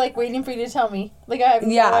I'm just, like, waiting for you to tell me. Like, I have no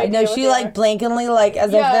idea. Yeah, no, she, like, blankingly, like,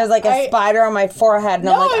 as if there's, like, a spider on my forehead, and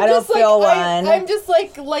I'm like, I don't feel one. I'm just,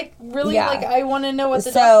 like, really, like, I want to know what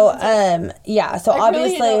the documents are. Yeah, so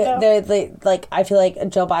obviously, they like, I feel like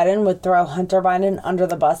Joe Biden would throw Hunter Biden under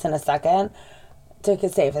the bus in a second to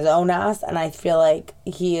save his own ass, and I feel like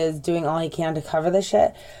he is doing all he can to cover this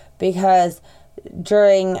shit, because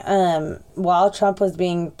during, while Trump was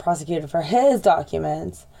being prosecuted for his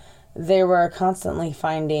documents, they were constantly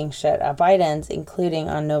finding shit at Biden's, including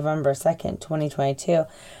on November 2nd, 2022,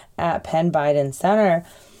 at Penn Biden Center.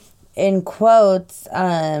 In quotes,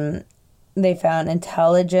 they found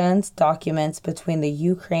intelligence documents between the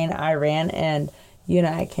Ukraine, Iran, and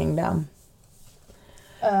United Kingdom.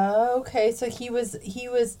 Okay, so he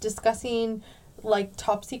was discussing, like,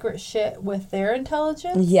 top secret shit with their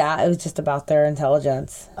intelligence? Yeah, it was just about their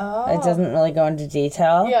intelligence. Oh. It doesn't really go into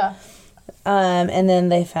detail. Yeah. And then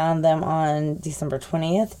they found them on December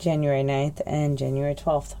 20th, January 9th, and January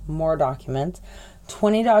 12th. More documents.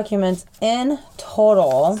 20 documents in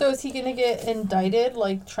total. So is he going to get indicted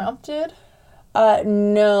like Trump did?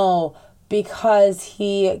 No. because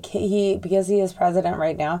he is president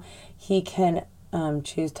right now, he can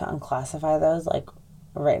choose to unclassify those like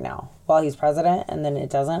right now while he's president, and then it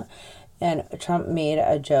doesn't. And Trump made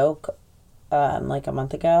a joke like a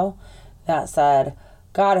month ago that said,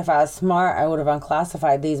 God, if I was smart, I would have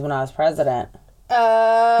unclassified these when I was president. He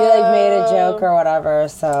like made a joke or whatever,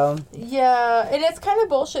 so. Yeah, and it's kind of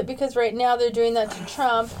bullshit because right now they're doing that to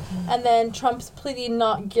Trump, and then Trump's pleading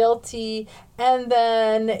not guilty, and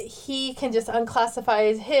then he can just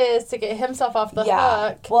unclassify his to get himself off the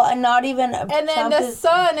hook. Well, and not even. And then the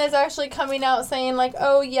Sun is actually coming out saying like,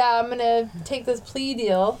 oh yeah, I'm gonna take this plea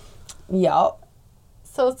deal. Yep.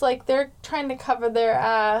 So it's like they're trying to cover their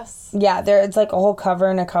ass. Yeah, it's like a whole cover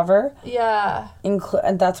and a cover. Yeah. And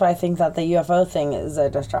that's why I think that the UFO thing is a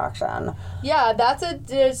distraction. Yeah, that's a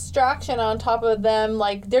distraction on top of them.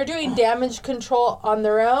 Like, they're doing damage control on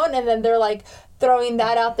their own, and then they're, like, throwing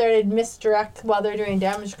that out there to misdirect while they're doing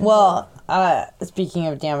damage control. Well, speaking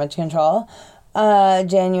of damage control,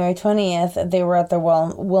 January 20th, they were at their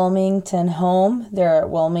Wilmington home. They're at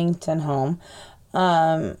Wilmington home.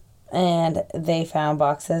 And they found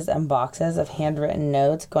boxes and boxes of handwritten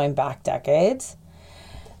notes going back decades.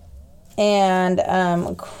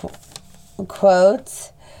 And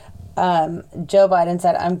quotes, Joe Biden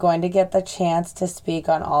said, I'm going to get the chance to speak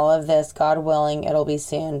on all of this. God willing, it'll be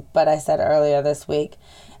soon. But I said earlier this week,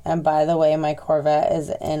 and by the way, my Corvette is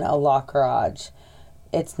in a locked garage.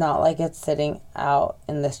 It's not like it's sitting out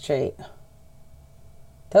in the street.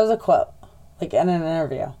 That was a quote, like in an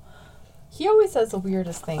interview. He always says the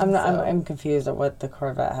weirdest things. I'm confused at what the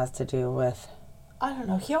Corvette has to do with. I don't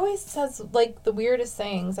know. He always says like the weirdest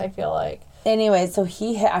things, I feel like. Anyway, so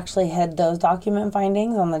he actually hid those document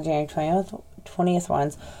findings on the January 20th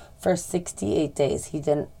ones for 68 days.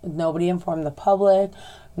 Nobody informed the public.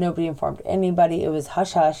 Nobody informed anybody. It was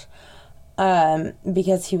hush hush.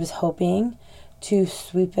 Because he was hoping to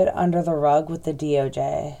sweep it under the rug with the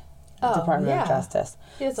DOJ. Department of Justice.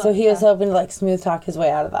 He was hoping to like smooth talk his way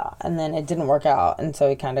out of that, and then it didn't work out, and so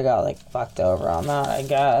he kind of got like fucked over on that, I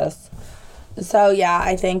guess. So yeah,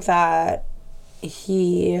 I think that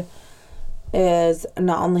he is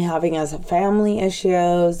not only having his family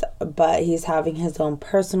issues, but he's having his own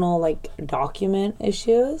personal like document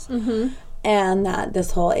issues, and that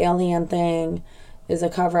this whole alien thing is a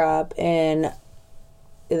cover up in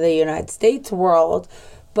the United States world.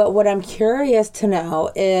 But what I'm curious to know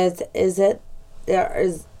is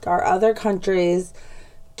are other countries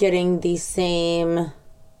getting the same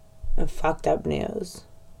fucked up news?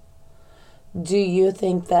 Do you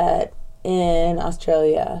think that in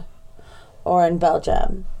Australia or in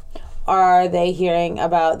Belgium, are they hearing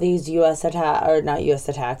about these alien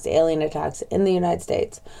attacks in the United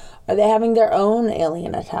States? Are they having their own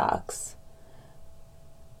alien attacks?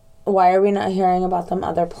 Why are we not hearing about them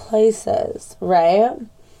other places, right?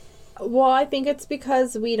 Well, I think it's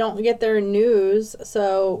because we don't get their news,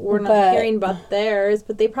 so we're not hearing about theirs,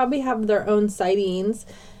 but they probably have their own sightings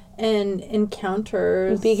and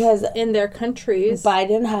encounters because in their countries.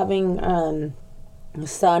 Biden having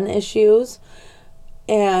sun issues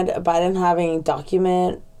and Biden having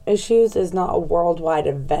document issues is not a worldwide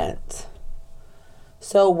event.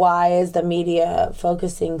 So why is the media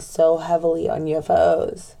focusing so heavily on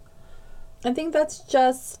UFOs? I think that's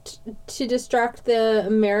just to distract the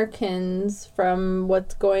Americans from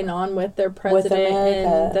what's going on with their president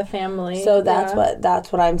and the family. So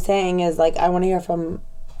that's what I'm saying is like I want to hear from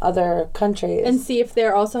other countries and see if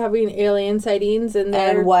they're also having alien sightings in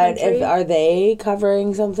their country. If are they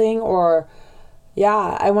covering something or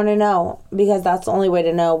I want to know, because that's the only way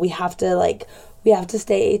to know. We have to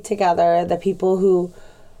stay together. The people who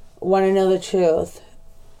want to know the truth.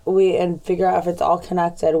 And figure out if it's all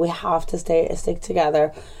connected. We have to stick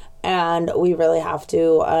together, and we really have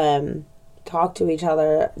to talk to each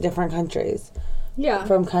other, different countries. Yeah.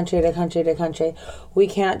 From country to country to country. We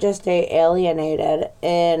can't just stay alienated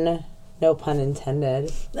in, no pun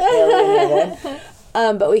intended, alienated.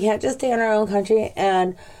 But we can't just stay in our own country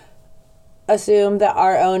and assume that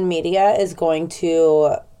our own media is going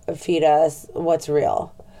to feed us what's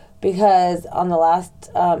real. Because on the last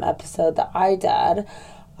episode that I did,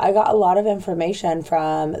 I got a lot of information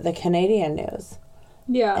from the Canadian news.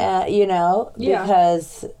 Yeah.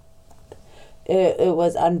 Because it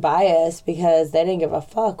was unbiased because they didn't give a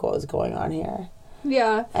fuck what was going on here.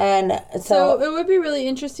 Yeah. And so it would be really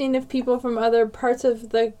interesting if people from other parts of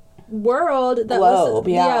the world that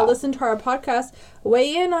listen to our podcast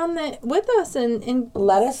weigh in on with us and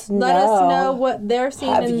let us know what they're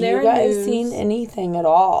seeing in their news. Have you guys seen anything at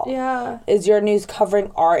all? Yeah. Is your news covering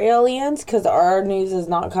our aliens? Because our news is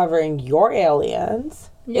not covering your aliens.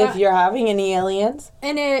 if you're having any aliens.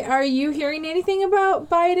 And are you hearing anything about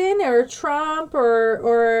Biden or Trump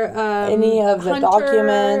or any of the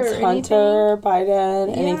documents, Hunter,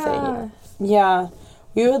 Biden, anything? Yeah.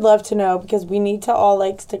 We would love to know, because we need to all,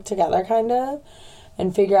 like, stick together, kind of,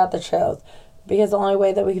 and figure out the truth. Because the only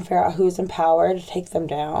way that we can figure out who's in power to take them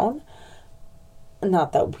down,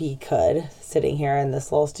 not that we could, sitting here in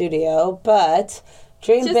this little studio, but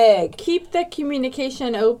dream just big. Keep the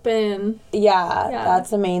communication open. Yeah, that's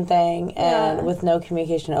the main thing. And with no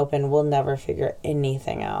communication open, we'll never figure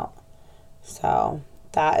anything out. So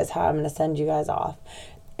that is how I'm going to send you guys off.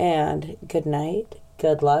 And good night,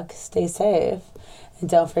 good luck, stay safe. And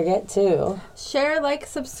don't forget to share, like,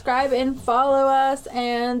 subscribe, and follow us.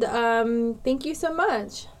 And thank you so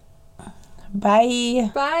much. Bye.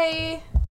 Bye.